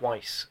episode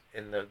twice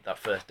in that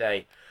first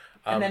day,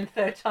 and then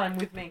third time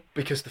with me,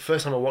 because the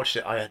first time I watched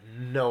it I had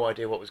no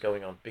idea what was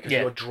going on, because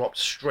you were dropped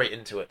straight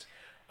into it,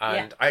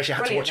 and I actually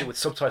had to watch it with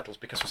subtitles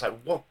because I was like,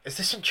 what is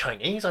this in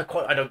Chinese?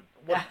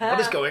 What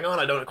is going on?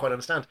 I don't quite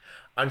understand.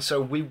 And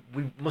so we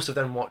must have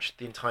then watched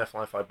the entire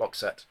Firefly box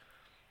set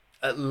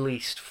at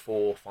least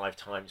 4 or 5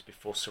 times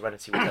before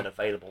Serenity was then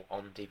available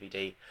on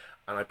DVD.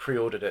 And I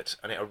pre-ordered it,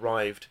 and it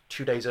arrived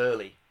 2 days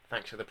early,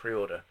 thanks to the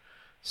pre-order.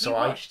 So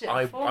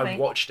I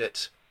watched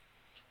it.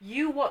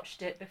 You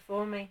watched it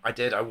before me. I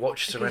did. I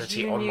watched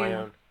Serenity on my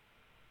own.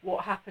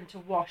 What happened to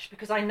Wash?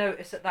 Because I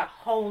noticed that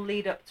whole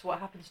lead up to what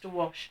happens to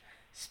Wash.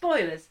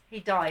 Spoilers. He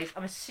dies.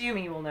 I'm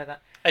assuming you all know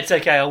that. It's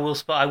okay. I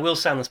will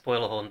sound the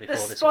spoiler horn before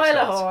this starts. The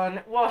spoiler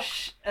horn.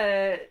 Wash.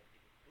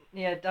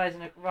 Dies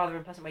in a rather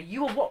unpleasant way.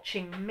 You were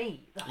watching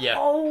me the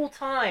whole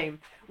time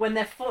when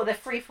they're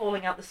free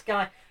falling out the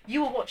sky.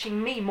 You were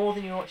watching me more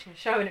than you were watching the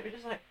show, and it was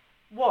just like,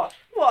 what?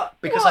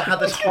 Because I had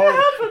this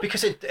horrible...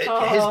 Because his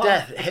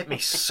death hit me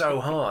so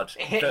hard.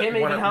 It hit him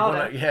even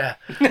harder.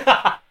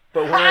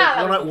 But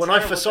when I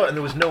first saw it and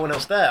there was no one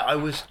else there, I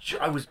was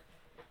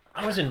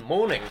in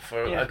mourning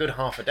for a good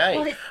half a day.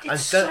 Well,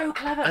 it's so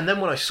clever. And then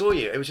when I saw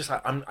you, it was just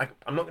like, I'm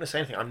not going to say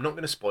anything. I'm not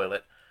going to spoil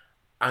it.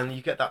 And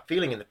you get that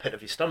feeling in the pit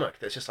of your stomach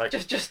that's just like...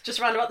 Just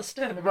round about the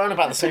sternum. Round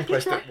about the same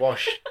place that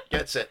Wash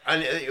gets it.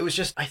 And it was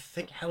just... I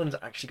think Helen's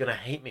actually going to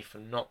hate me for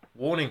not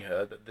warning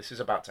her that this is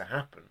about to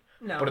happen.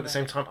 But at the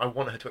same time, I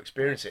want her to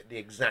experience it the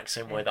exact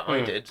same way that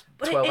I did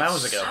 12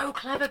 hours ago. It's so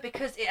clever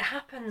because it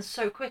happens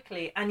so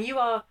quickly. And you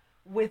are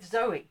with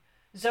Zoe.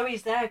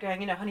 Zoe's there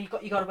going, honey,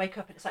 you got to wake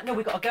up. And it's like, no,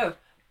 we got to go.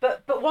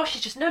 But Wash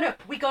is just, no,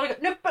 we got to go.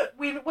 No, but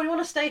we want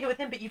to stay here with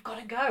him, but you've got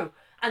to go.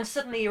 And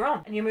suddenly you're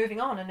on, and you're moving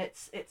on, and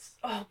it's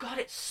oh god,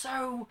 it's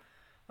so.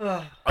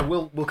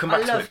 We'll come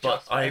back to it,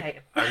 but I hate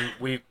him.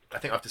 I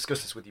think I've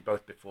discussed this with you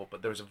both before,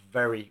 but there is a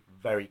very,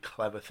 very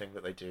clever thing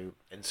that they do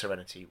in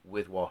Serenity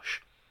with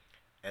Wash,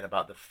 in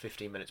about the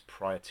 15 minutes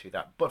prior to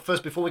that. But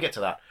first, before we get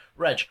to that,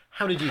 Reg,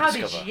 how did you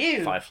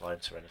discover Firefly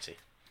and Serenity?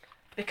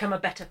 Become a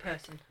better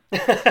person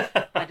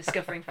by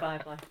discovering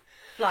Firefly.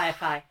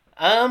 Fly.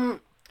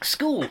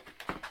 School.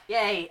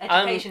 Yay!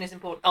 Education is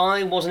important.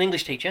 I was an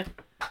English teacher.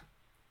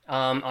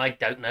 I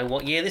don't know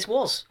what year this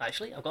was,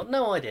 actually. I've got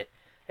no idea.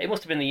 It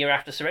must have been the year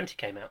after Serenity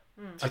came out.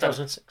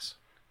 2006.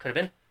 Could have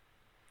been.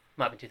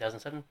 Might have been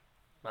 2007.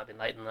 Might have been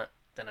later than that.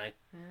 Don't know.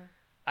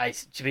 Yeah.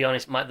 To be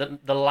honest,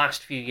 the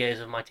last few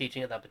years of my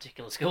teaching at that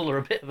particular school are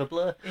a bit of a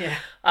blur. Yeah.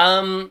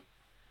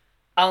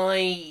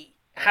 I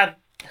had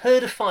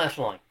heard of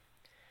Firefly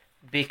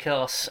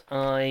because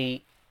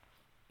I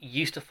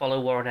used to follow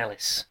Warren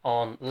Ellis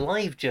on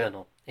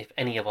LiveJournal, if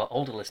any of our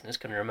older listeners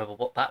can remember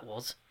what that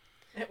was.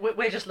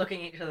 We're just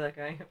looking at each other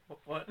going,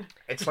 what?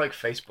 It's like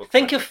Facebook.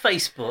 Think of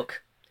Facebook,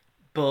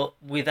 but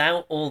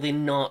without all the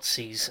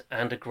Nazis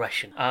and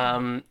aggression.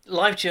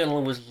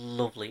 LiveJournal was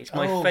lovely. It's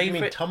my favourite. You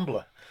mean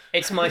Tumblr?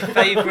 It's my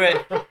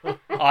favourite.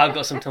 I've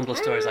got some Tumblr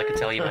stories I can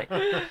tell you, mate.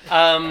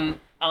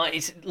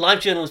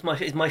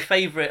 LiveJournal is my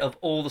favourite of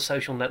all the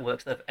social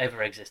networks that have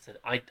ever existed.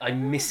 I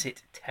miss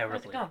it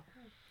terribly.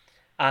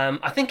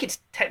 I think it's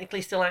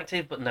technically still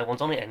active, but no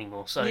one's on it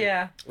anymore. So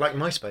yeah, like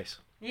MySpace.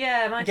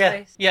 Yeah,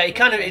 MySpace. Yeah.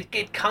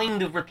 It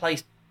kind of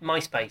replaced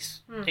MySpace.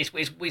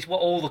 It's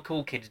what all the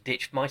cool kids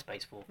ditched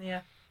MySpace for.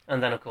 Yeah.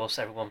 And then of course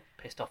everyone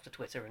pissed off to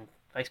Twitter and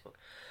Facebook.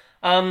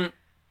 And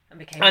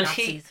became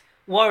Nazis.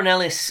 Warren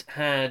Ellis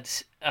had,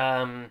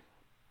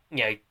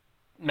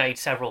 made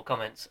several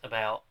comments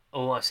about,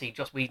 I see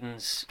Joss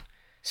Whedon's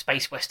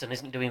space western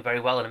isn't doing very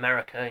well in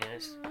America.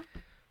 There's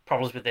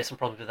problems with this and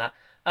problems with that,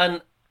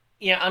 and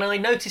I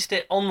noticed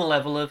it on the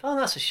level of,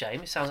 that's a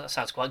shame. That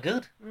sounds quite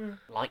good.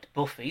 Liked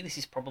Buffy. This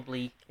is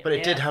probably. But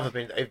it did have a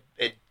bit.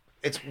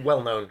 It's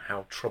well known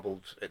how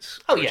troubled its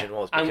origin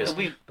was, because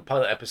the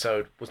pilot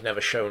episode was never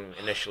shown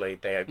initially.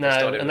 They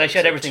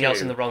showed everything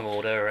else in the wrong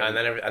order, and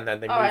then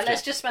they moved. All right,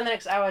 let's just spend the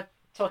next hour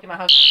talking about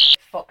how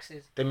Fox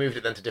is. They moved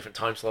it then to different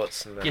time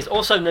slots. And then... Yes,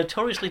 also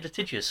notoriously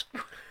litigious.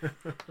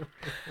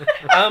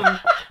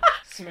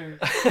 Smooth.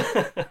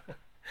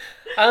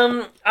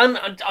 And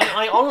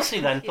I honestly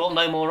then thought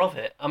no more of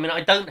it. I mean, I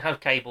don't have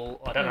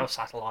cable, I don't have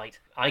satellite.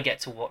 I get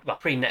to watch,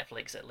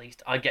 pre-Netflix at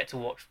least, I get to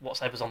watch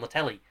whatever's on the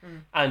telly.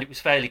 And it was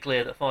fairly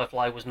clear that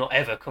Firefly was not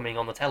ever coming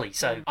on the telly.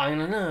 So I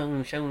don't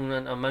know,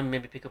 I might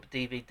maybe pick up a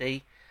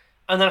DVD.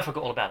 And then I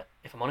forgot all about it,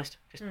 if I'm honest.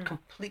 Just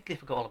completely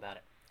forgot all about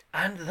it.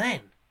 And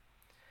then,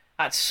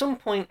 at some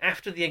point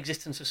after the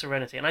existence of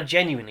Serenity, and I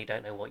genuinely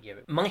don't know what year,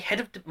 my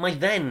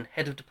then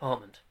head of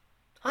department,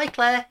 hi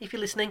Claire, if you're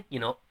listening,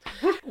 you're not,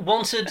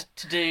 wanted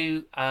to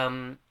do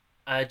a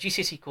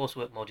GCSE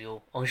coursework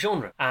module on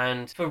genre.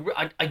 And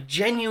I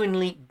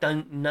genuinely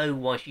don't know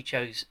why she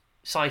chose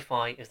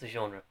sci-fi as the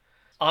genre.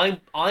 I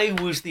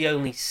was the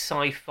only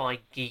sci-fi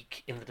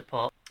geek in the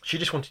department. She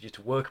just wanted you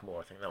to work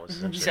more, I think that was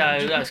essentially.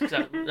 So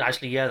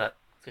that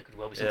could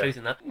well be some truth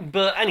in that.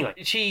 But anyway,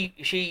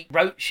 she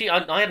wrote,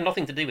 I had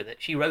nothing to do with it.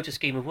 She wrote a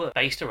scheme of work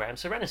based around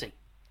Serenity,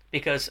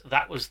 because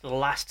that was the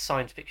last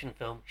science fiction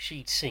film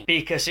she'd seen,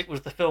 because it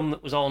was the film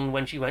that was on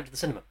when she went to the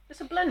cinema.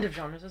 It's a blend of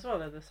genres as well,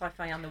 though, the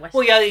sci-fi and the western.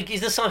 Well, yeah,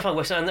 it's the sci-fi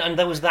western, and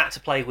there was that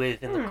to play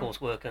with in the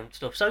coursework and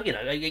stuff. So,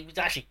 it was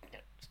actually,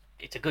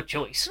 it's a good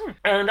choice.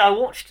 And I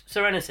watched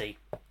Serenity,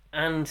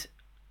 and...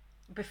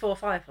 Before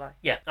Firefly?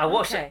 Yeah, I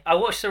watched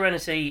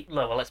Serenity,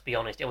 well, let's be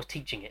honest, I was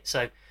teaching it,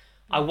 so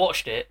I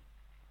watched it,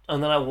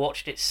 and then I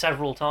watched it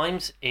several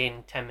times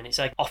in 10 minutes,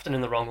 often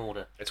in the wrong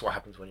order. It's what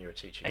happens when you're a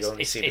teacher. You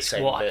only see the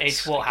same bits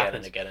it's what again happens.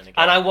 and again and again.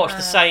 And I watched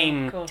the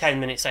same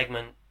 10-minute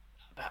segment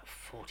about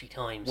 40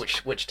 times.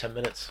 Which 10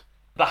 minutes?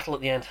 Battle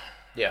at the end.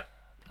 Yeah.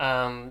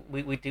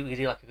 We do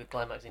like a good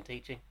climax in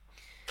teaching.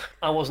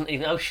 I wasn't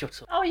even... Oh,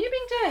 shut up. Oh, are you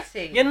being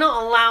dirty? You're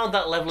not allowed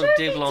that level of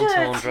double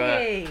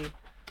entendre.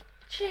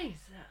 Jesus.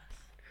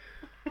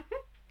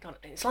 God,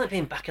 it's like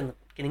being back in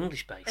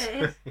English base. It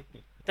is.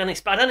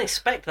 I don't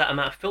expect that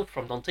amount of filth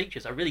from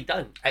non-teachers. I really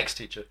don't.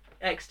 Ex-teacher.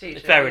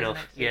 Ex-teacher. Fair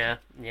enough. Yeah.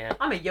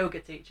 I'm a yoga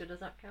teacher. Does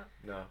that count?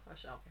 No. I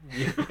shall.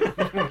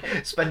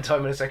 Spend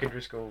time in a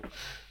secondary school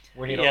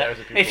when you're not there as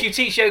a pupil. If you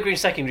teach yoga in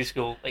secondary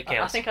school, it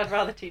counts. I think I'd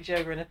rather teach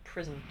yoga in a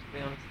prison, to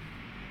be honest.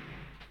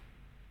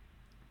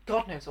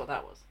 God knows what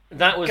that was.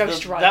 That was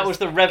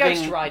the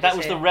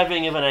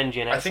revving of an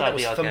engine outside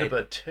the arcade. I think that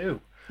was Thunderbird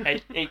 2.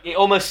 It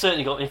almost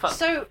certainly got. In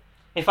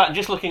fact,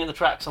 just looking at the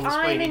tracks on the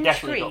screen, it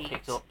definitely got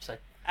picked up. So.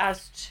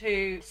 As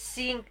to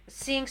seeing,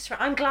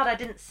 I'm glad I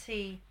didn't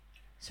see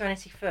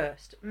Serenity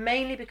first,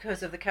 mainly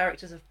because of the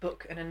characters of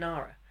Book and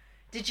Inara.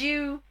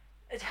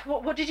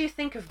 What did you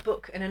think of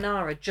Book and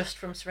Inara just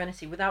from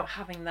Serenity without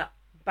having that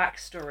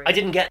backstory? I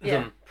didn't get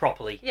them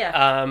properly. Yeah.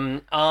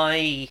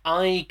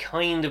 I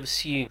kind of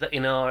assumed that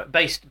Inara,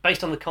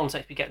 based on the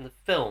context we get in the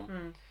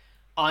film,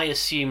 I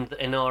assumed that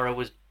Inara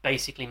was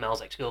basically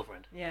Mal's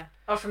ex-girlfriend. Yeah.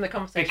 Oh, from the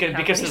conversation.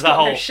 Because there's that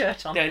whole no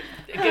shirt on.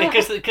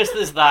 Because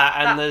there's that,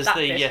 and there's that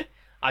the. bit.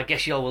 I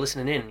guess y'all were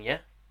listening in, yeah.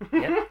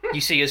 Yeah.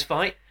 You see us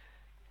fight?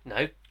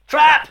 No.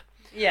 Trap.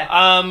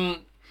 Yeah.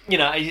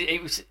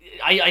 It was.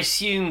 I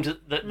assumed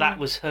that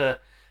was her,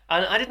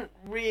 and I didn't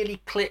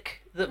really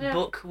click that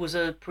Book was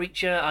a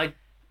preacher.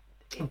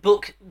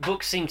 Book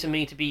seemed to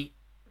me to be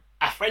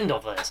a friend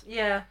of theirs.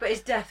 Yeah, but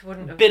his death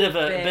wouldn't have bit of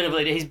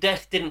a his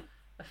death didn't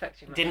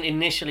affect you much. Didn't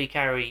initially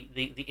carry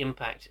the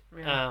impact.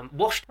 Yeah.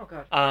 Washed. Oh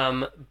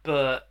god.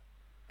 But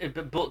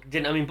Book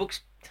didn't. I mean,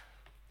 Book's.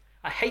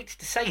 I hate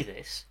to say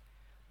this,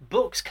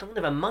 Book's kind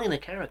of a minor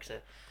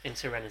character in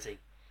Serenity.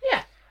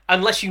 Yeah.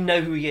 Unless you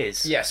know who he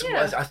is. Yes,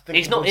 yeah. I think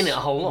he's not in it a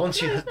whole lot.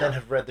 Once you then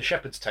have read The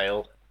Shepherd's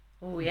Tale,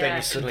 oh yeah, then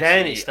you suddenly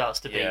then see, it starts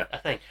to be a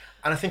thing.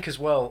 And I think as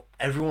well,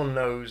 everyone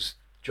knows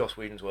Joss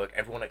Whedon's work.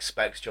 Everyone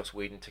expects Joss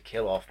Whedon to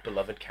kill off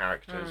beloved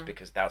characters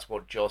because that's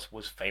what Joss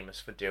was famous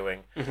for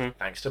doing,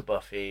 thanks to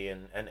Buffy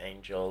and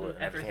Angel and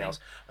everything else.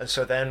 And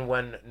so then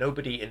when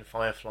nobody in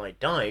Firefly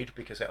died,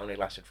 because it only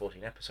lasted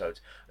 14 episodes,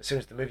 as soon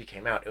as the movie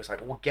came out, it was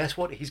like, well, guess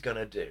what he's going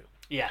to do?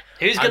 Yeah,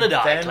 who's going to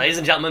die? Then, ladies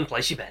and gentlemen,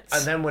 place your bets.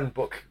 And then when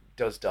Book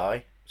does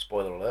die,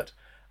 spoiler alert,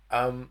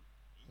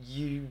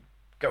 you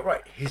go,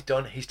 right, he's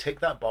done, he's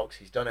ticked that box,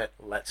 he's done it,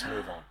 let's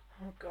move on.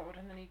 Oh God!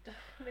 And then he doesn't.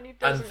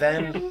 And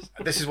then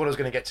this is what I was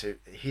going to get to.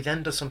 He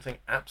then does something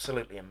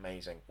absolutely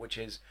amazing, which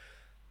is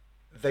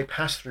they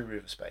pass through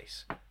River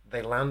Space,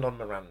 they land on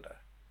Miranda,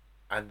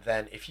 and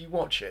then if you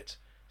watch it,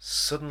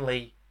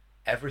 suddenly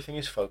everything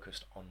is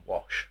focused on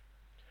Wash.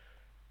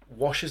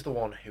 Wash is the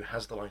one who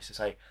has the lines to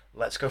say,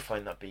 "Let's go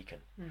find that beacon."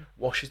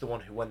 Wash is the one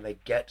who, when they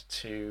get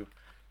to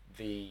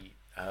the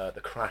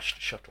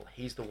crashed shuttle,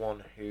 he's the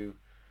one who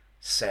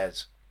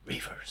says,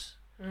 "Reavers."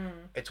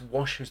 It's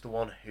Wash who's the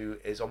one who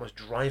is almost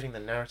driving the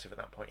narrative at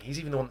that point. He's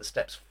even the one that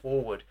steps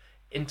forward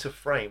into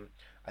frame,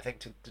 I think,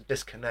 to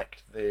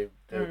disconnect the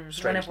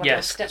strange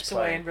disc steps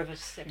away in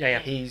River's sick. Yeah.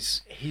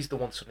 He's the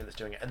one suddenly that's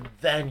doing it. And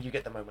then you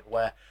get the moment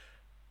where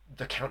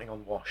they're counting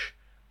on Wash,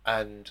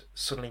 and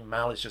suddenly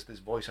Mal is just this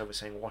voiceover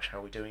saying, "Wash, how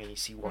are we doing?" And you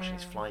see Wash and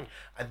he's flying.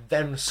 And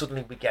then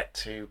suddenly we get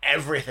to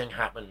everything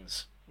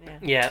happens.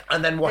 Yeah.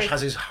 And then Wash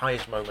has his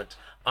highest moment.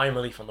 I'm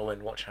a leaf on the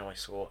wind, watch how I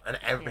soar. And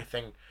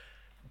everything...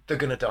 They're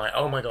going to die.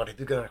 Oh my God,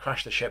 they're going to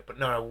crash the ship. But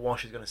no,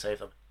 Wash is going to save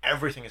them.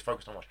 Everything is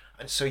focused on Wash.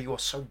 And so you are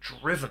so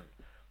driven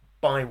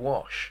by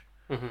Wash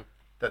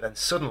that then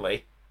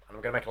suddenly, and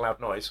I'm going to make a loud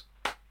noise.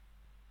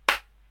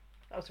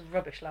 That was a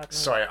rubbish loud noise.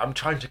 Sorry, I'm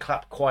trying to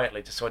clap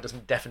quietly just so it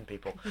doesn't deafen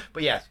people.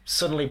 But yeah,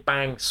 suddenly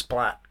bang,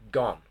 splat,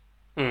 gone.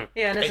 Yeah,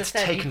 and as It's I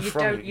said, taken you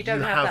from you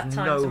don't have that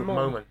time no to mourn.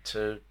 moment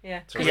to...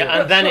 Yeah. to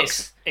Yeah, and then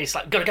it's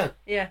like, gotta go.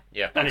 Yeah.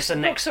 And it's the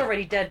next... Book's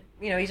already dead.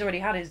 You know, he's already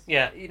had his...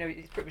 Yeah. You know,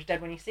 he's pretty much dead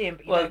when you see him.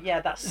 But,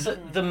 that's...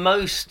 The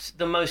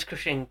most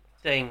crushing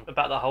thing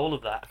about the whole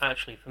of that,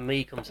 actually, for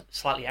me, comes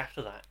slightly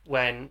after that,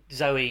 when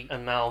Zoe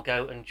and Mal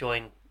go and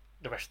join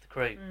the rest of the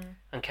crew,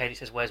 and Katie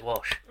says, "Where's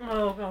Wash?"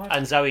 Oh, God.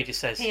 And Zoe just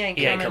says, He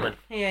ain't coming.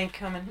 He ain't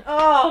coming.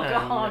 Oh,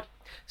 God.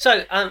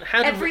 So, how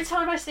Every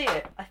time I see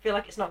it, I feel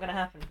like it's not going to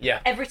happen. Yeah.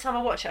 Every time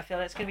I watch it, I feel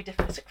like it's going to be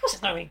different. Of course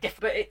it's not going to be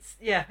different, but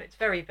it's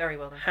very, very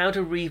well done. How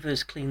do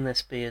Reavers clean their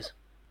spears?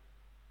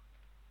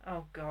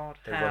 Oh, God.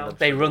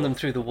 They run them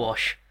through the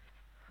wash.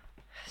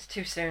 It's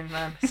too soon,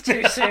 man. It's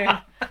too soon.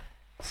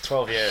 It's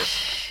 12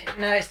 years.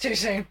 No, it's too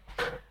soon.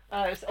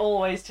 It's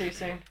always too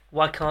soon.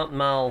 Why can't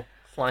Mal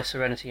fly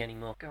Serenity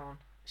anymore? Go on.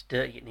 It's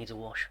dirty, it needs a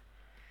wash.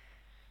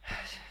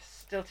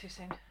 Still too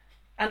soon.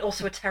 And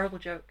also a terrible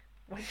joke.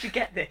 Where did you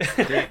get this?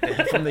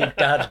 From the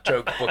dad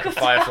joke book of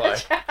Firefly.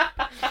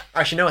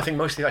 Actually, no, I think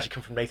most of these actually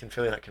come from Nathan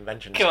Fillion at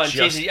conventions. Come on,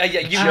 just,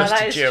 Jesus. just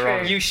to cheer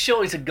on. You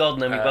surely to God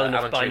know me well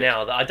enough Alan by Tudyk.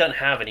 now that I don't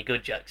have any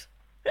good jokes.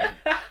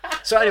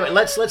 So anyway,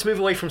 let's move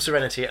away from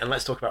Serenity and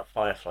let's talk about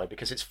Firefly,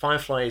 because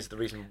Firefly is the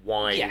reason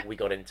why we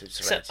got into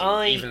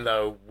Serenity, even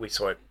though we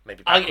saw it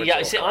maybe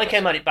backwards. I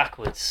came at it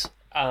backwards.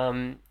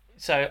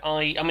 So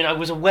I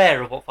was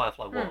aware of what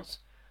Firefly was.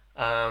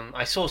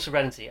 I saw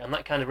Serenity, and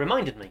that kind of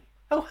reminded me,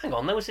 oh, hang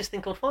on, there was this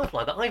thing called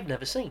Firefly that I've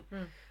never seen.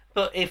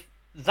 But if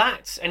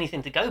that's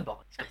anything to go by,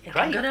 it's going to be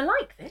great. I'm going to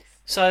like this.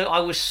 So I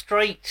was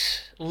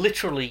straight,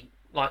 literally,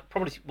 like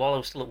probably while I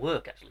was still at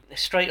work, actually,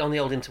 straight on the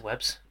old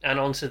interwebs and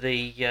onto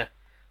the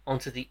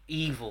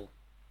evil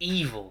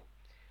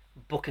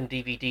book and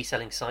DVD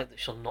selling site that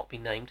shall not be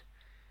named,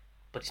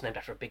 but it's named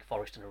after a big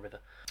forest and a river.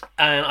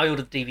 And I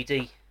ordered the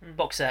DVD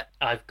box set.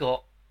 I've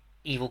got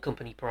Evil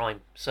Company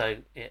Prime, so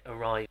it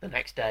arrived the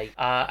next day,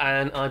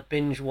 and I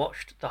binge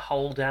watched the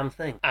whole damn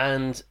thing,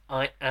 and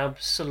I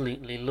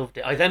absolutely loved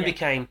it. I then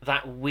became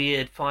that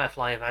weird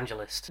Firefly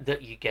evangelist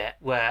that you get,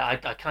 where I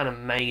kind of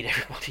made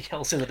everybody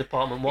else in the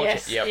department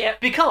watch it.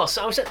 Yep. Because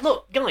I was like,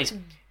 look, guys,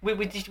 we've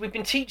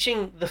been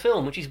teaching the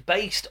film, which is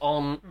based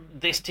on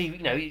this TV,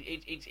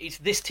 it's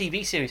this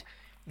TV series.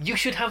 You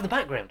should have the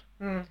background.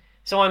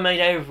 So I made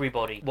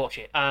everybody watch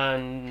it.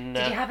 And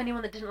did you have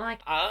anyone that didn't like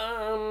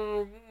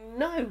it?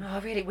 No.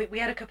 Oh, really? We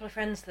had a couple of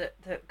friends that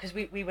because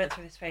we went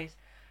through this phase,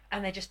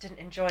 and they just didn't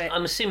enjoy it.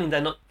 I'm assuming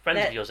they're not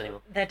friends of yours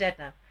anymore. They're dead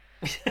now.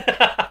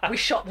 We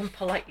shot them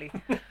politely,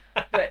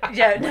 but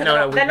yeah, they're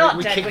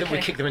not dead. We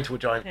kicked them into a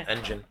giant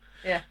engine.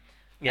 Yeah.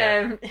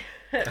 Yeah.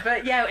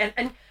 But yeah,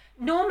 and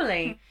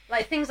normally,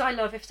 like things I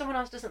love, if someone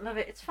else doesn't love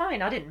it, it's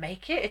fine. I didn't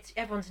make it. It's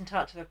everyone's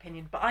entitled to their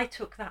opinion, but I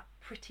took that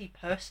pretty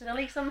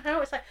personally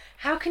somehow. It's like,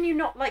 how can you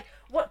not like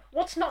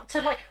what's not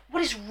to like?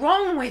 What is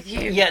wrong with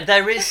you? Yeah,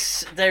 there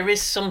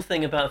is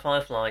something about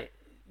Firefly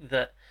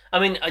that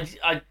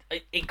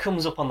it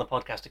comes up on the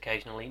podcast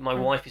occasionally. My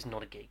wife is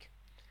not a geek.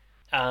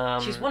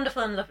 She's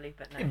wonderful and lovely,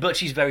 but no. But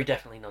she's very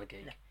definitely not a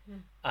geek. No.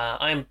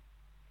 I am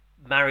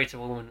married to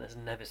a woman that has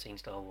never seen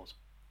Star Wars.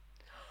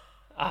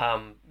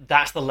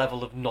 That's the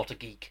level of not a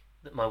geek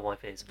that my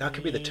wife is. That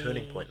could be the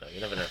turning point, though.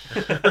 You never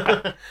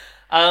know.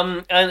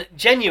 And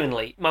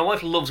genuinely, my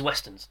wife loves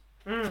westerns,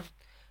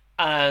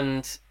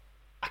 and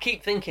I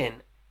keep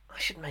thinking, I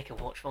should make a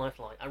Watch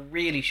Firefly. I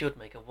really should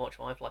make a Watch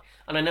Firefly.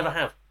 And I never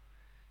have.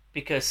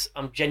 Because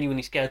I'm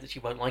genuinely scared that she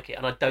won't like it,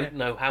 and I don't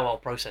know how I'll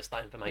process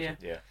that information.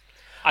 Yeah.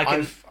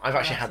 I've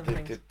actually had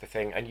the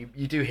thing, and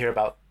you do hear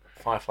about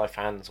Firefly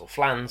fans or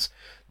flans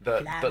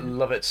that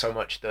love it so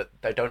much that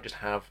they don't just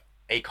have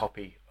a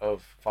copy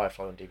of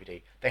Firefly on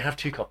DVD. They have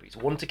 2 copies,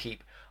 one to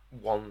keep,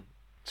 one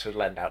to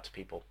lend out to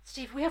people.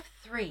 Steve, we have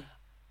 3.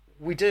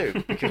 We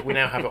do, because we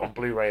now have it on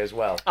Blu-ray as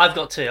well. I've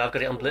got 2. I've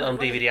got it on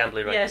DVD and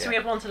Blu-ray. Yeah, so we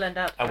have one to lend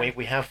out. And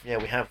we have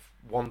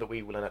one that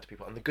we will lend out to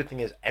people. And the good thing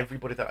is,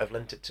 everybody that I've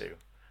lent it to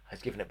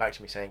has given it back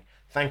to me saying,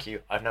 "Thank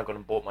you, I've now gone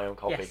and bought my own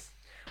copy." Yes.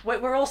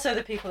 We're also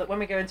the people that when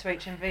we go into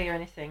HMV or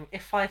anything,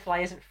 if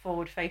Firefly isn't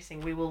forward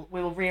facing, we will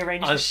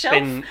rearrange the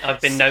shelf.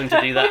 I've been known to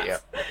do that. Yeah,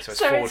 so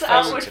it's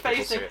outward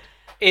facing.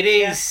 It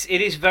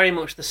is very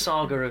much the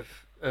saga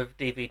of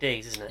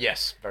DVDs, isn't it?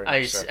 Yes, very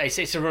much so.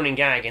 It's a running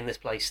gag in this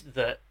place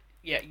that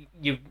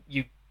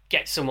you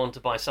get someone to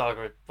buy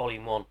Saga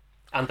Volume 1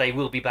 and they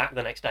will be back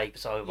the next day for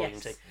Saga Volume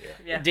 2.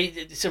 Yeah.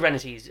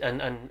 Serenities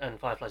and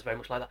Firefly is very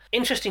much like that.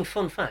 Interesting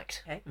fun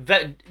fact.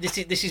 Okay. This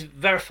is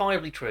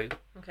verifiably true.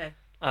 Okay.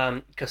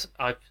 Because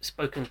I've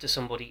spoken to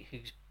somebody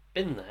who's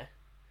been there.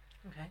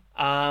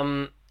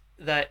 Okay.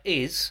 There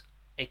is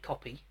a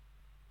copy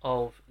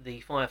of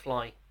the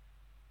Firefly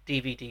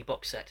DVD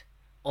box set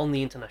on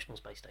the International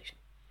Space Station.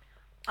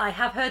 I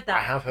have heard that.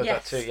 I have heard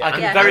that too. Yeah. I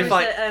can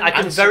verify. I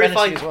can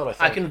verify. As well,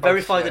 I can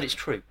verify that it's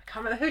true. I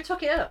can't remember who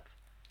took it up.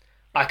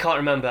 I can't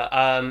remember.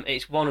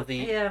 It's one of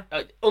the,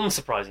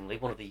 unsurprisingly,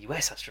 one of the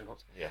US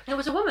astronauts. Yeah. It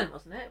was a woman,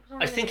 wasn't it?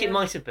 I think it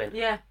might have been.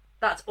 Yeah,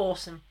 that's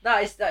awesome.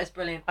 That is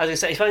brilliant. As I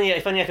say, if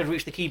only I could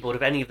reach the keyboard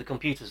of any of the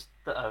computers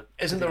that are.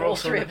 Isn't there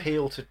also an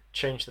appeal to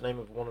change the name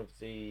of one of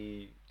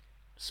the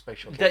space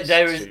shuttles?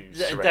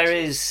 There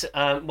is.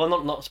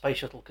 Well, not a space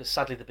shuttle, because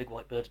sadly the big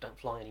white birds don't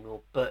fly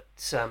anymore. But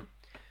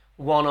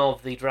one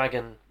of the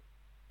Dragon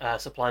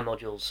supply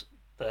modules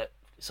that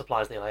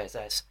supplies the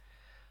ISS.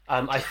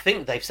 I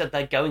think they've said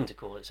they're going to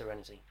call it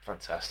Serenity.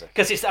 Fantastic.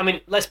 Because it's, I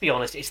mean, let's be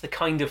honest, it's the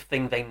kind of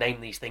thing they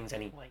name these things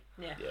anyway.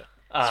 Yeah.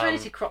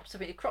 Serenity cropped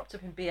up. It cropped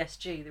up in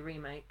BSG, the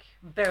remake,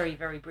 very,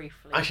 very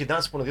briefly. Actually,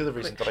 that's one of the other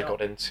reasons that I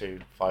got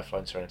into Firefly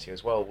and Serenity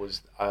as well,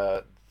 was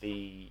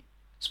the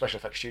special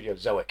effects studio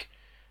Zoic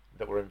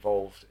that were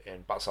involved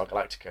in Battlestar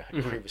Galactica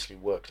had previously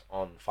worked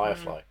on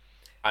Firefly.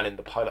 And in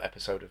the pilot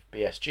episode of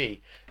BSG,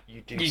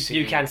 you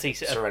can see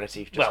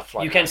Serenity just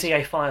fly you can see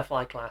a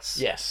Firefly class.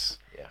 Yes.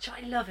 Yeah. Which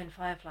I love in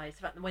Firefly is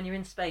the fact that when you're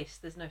in space,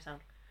 there's no sound.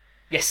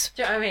 Yes.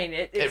 Do you know what I mean?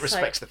 It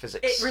respects the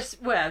physics. to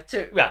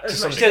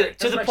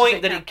the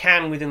point that it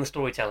can within the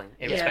storytelling.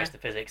 It respects the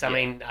physics. I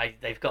mean,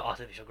 they've got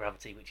artificial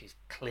gravity, which is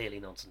clearly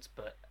nonsense,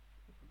 but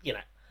you know,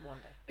 one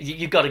day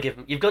you've got to give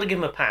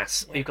them a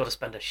pass. Or you've got to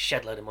spend a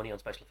shed load of money on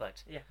special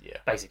effects. Yeah.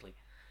 Basically.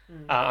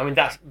 I mean,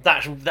 that's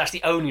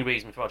the only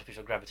reason for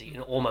artificial gravity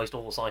in almost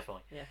all sci-fi.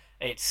 Yeah.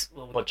 It's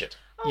budget.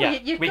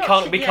 We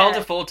can't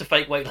afford to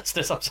fake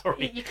weightlessness. I'm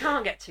sorry. You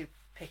can't get too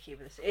picky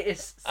with this.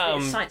 It's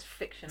science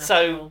fiction.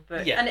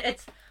 And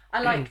it's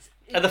I liked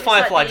the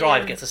Firefly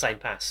Drive gets the same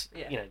pass.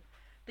 Yeah. You know,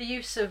 the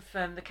use of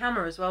the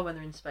camera as well when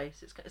they're in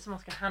space. It's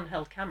almost like a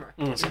handheld camera.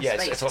 It's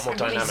a lot more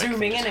dynamic.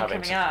 Zooming in and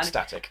coming out.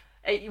 Static.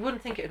 You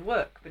wouldn't think it would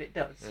work, but it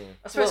does.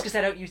 I suppose because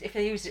they don't use. If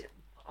they use it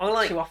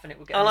too often, it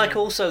will get. I like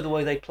also the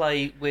way they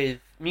play with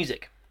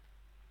music.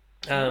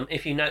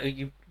 If you know,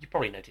 you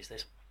probably noticed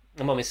this.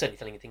 My mum is certainly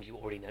telling you things you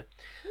already know.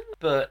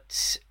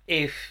 But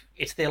if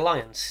it's the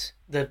Alliance,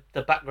 the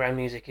background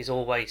music is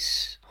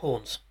always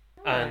horns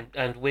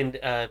and wind,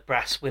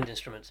 brass wind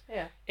instruments.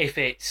 Yeah. If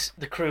it's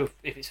the crew,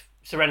 if it's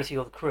Serenity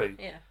or the crew,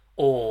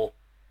 or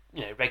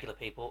regular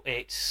people,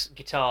 it's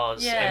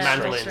guitars and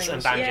mandolins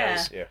and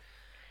banjos. Yeah.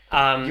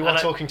 You are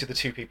talking to the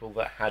two people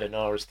that had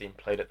Inara's theme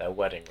played at their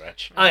wedding,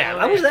 Rich. I am.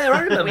 I was there.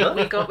 I remember.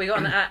 we got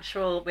an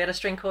actual. We had a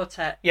string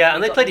quartet. Yeah,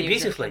 and they played it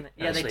beautifully.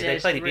 Yeah, they did. They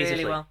played it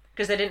beautifully. Really well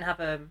because they didn't have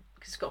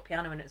because it's got a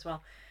piano in it as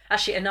well.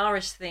 Actually,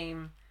 Inara's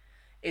theme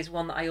is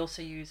one that I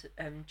also use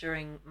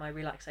during my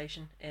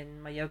relaxation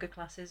in my yoga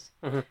classes.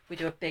 We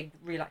do a big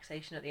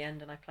relaxation at the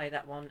end, and I play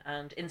that one.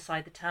 And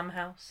Inside the Tam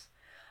House,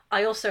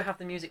 I also have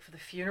the music for the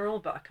funeral,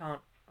 but I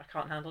can't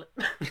handle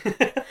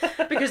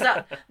it because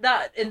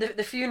that in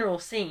the funeral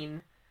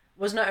scene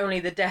was not only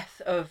the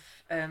death of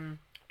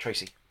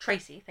Tracy,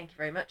 thank you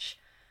very much,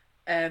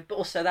 but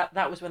also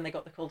that was when they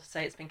got the call to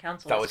say it's been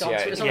cancelled. So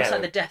it was almost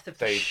like the death of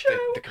the show.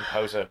 The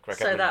composer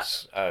Greg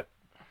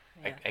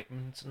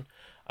Edmondson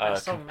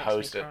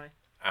composed it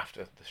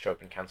after the show had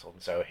been cancelled,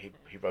 and so he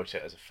wrote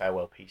it as a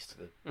farewell piece to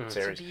the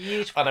series.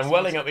 And I'm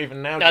welling up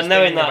even now. Just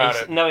knowing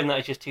that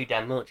it's just too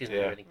damn much, isn't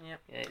it? Really? Yeah.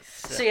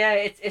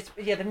 It's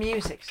the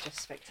music's just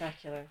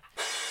spectacular.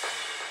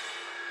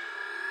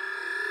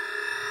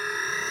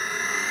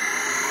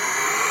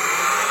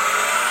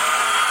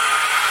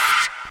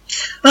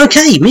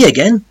 Okay, me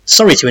again.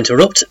 Sorry to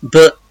interrupt,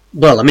 but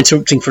I'm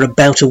interrupting for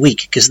about a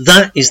week because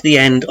that is the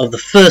end of the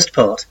first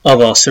part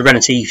of our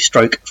Serenity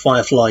 /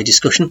 Firefly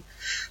discussion.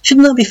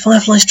 Shouldn't that be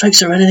Firefly /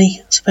 Serenity?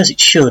 I suppose it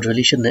should,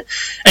 really, shouldn't it?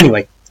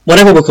 Anyway,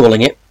 whatever we're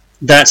calling it,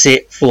 that's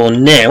it for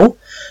now.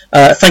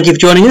 Thank you for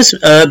joining us.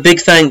 Big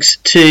thanks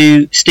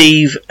to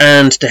Steve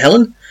and to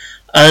Helen.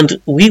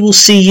 And we will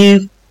see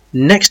you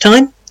next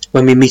time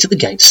when we meet at the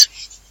gates.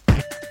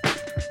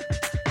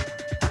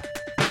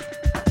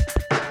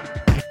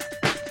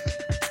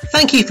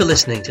 Thank you for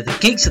listening to the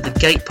Geeks at the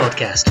Gate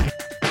podcast.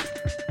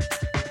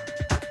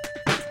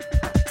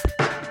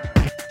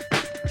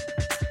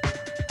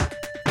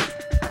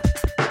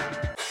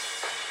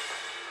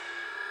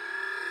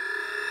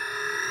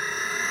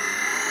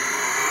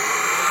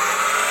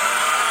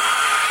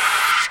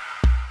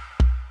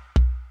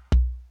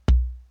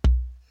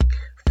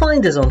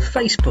 Find us on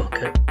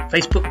Facebook at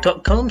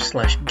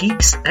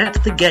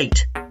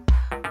facebook.com/geeksatthegate,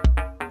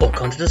 or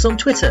contact us on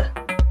Twitter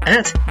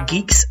at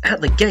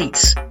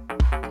geeksatthegates,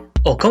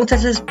 or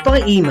contact us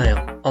by email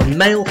on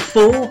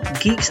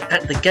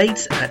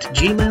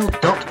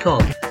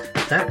mail4geeksatthegates@gmail.com.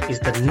 That is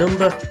the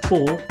number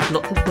 4,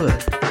 not the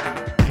word.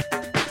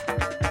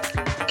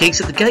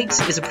 Geeks at the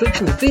Gates is a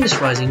production of Venus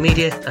Rising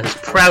Media and is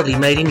proudly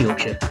made in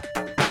Yorkshire.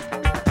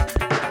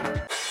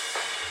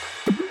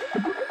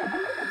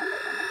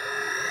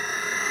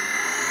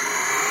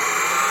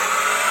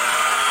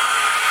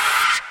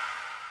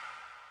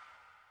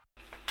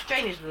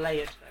 Jane is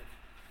layered though.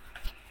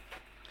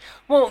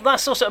 Well,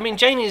 that's also. I mean,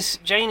 Jane is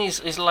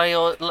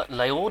layered.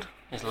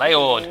 Is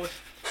layered.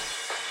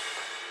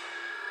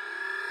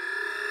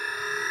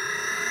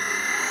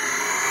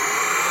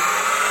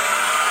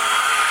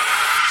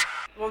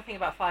 One thing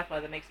about Firefly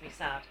that makes me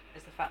sad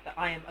is the fact that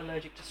I am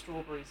allergic to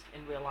strawberries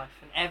in real life,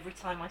 and every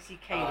time I see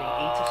Kaylee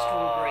eat a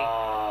strawberry,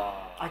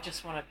 I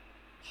just want to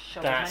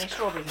shove as many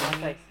strawberries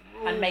in my face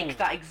and make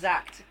that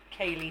exact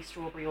Kaylee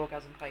strawberry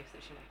orgasm face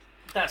that she makes.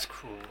 That's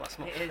cruel. That's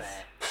not fair. It is.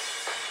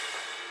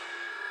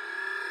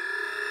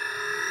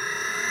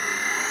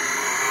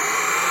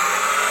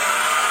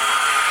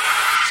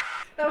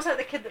 That was like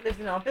the kid that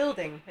lived in our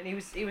building, and he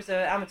was an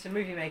amateur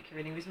movie maker,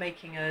 and he was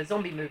making a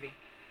zombie movie.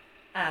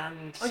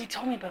 And you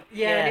told me about.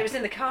 Yeah, and it was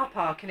in the car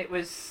park, and it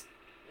was,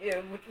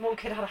 one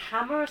kid had a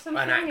hammer or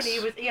something, An axe. and he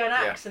was an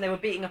axe, and they were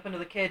beating up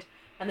another kid,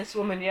 and this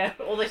woman,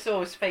 all they saw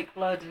was fake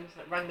blood, and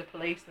rang the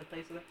police, and the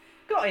police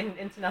got in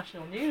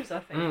international news,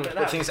 I think. But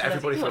the thing is,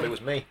 everybody thought it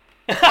was me.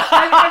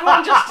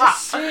 Everyone just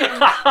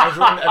assumed.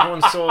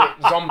 Everyone saw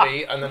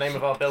zombie and the name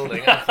of our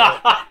building and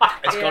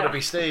thought, it's got to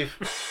be Steve.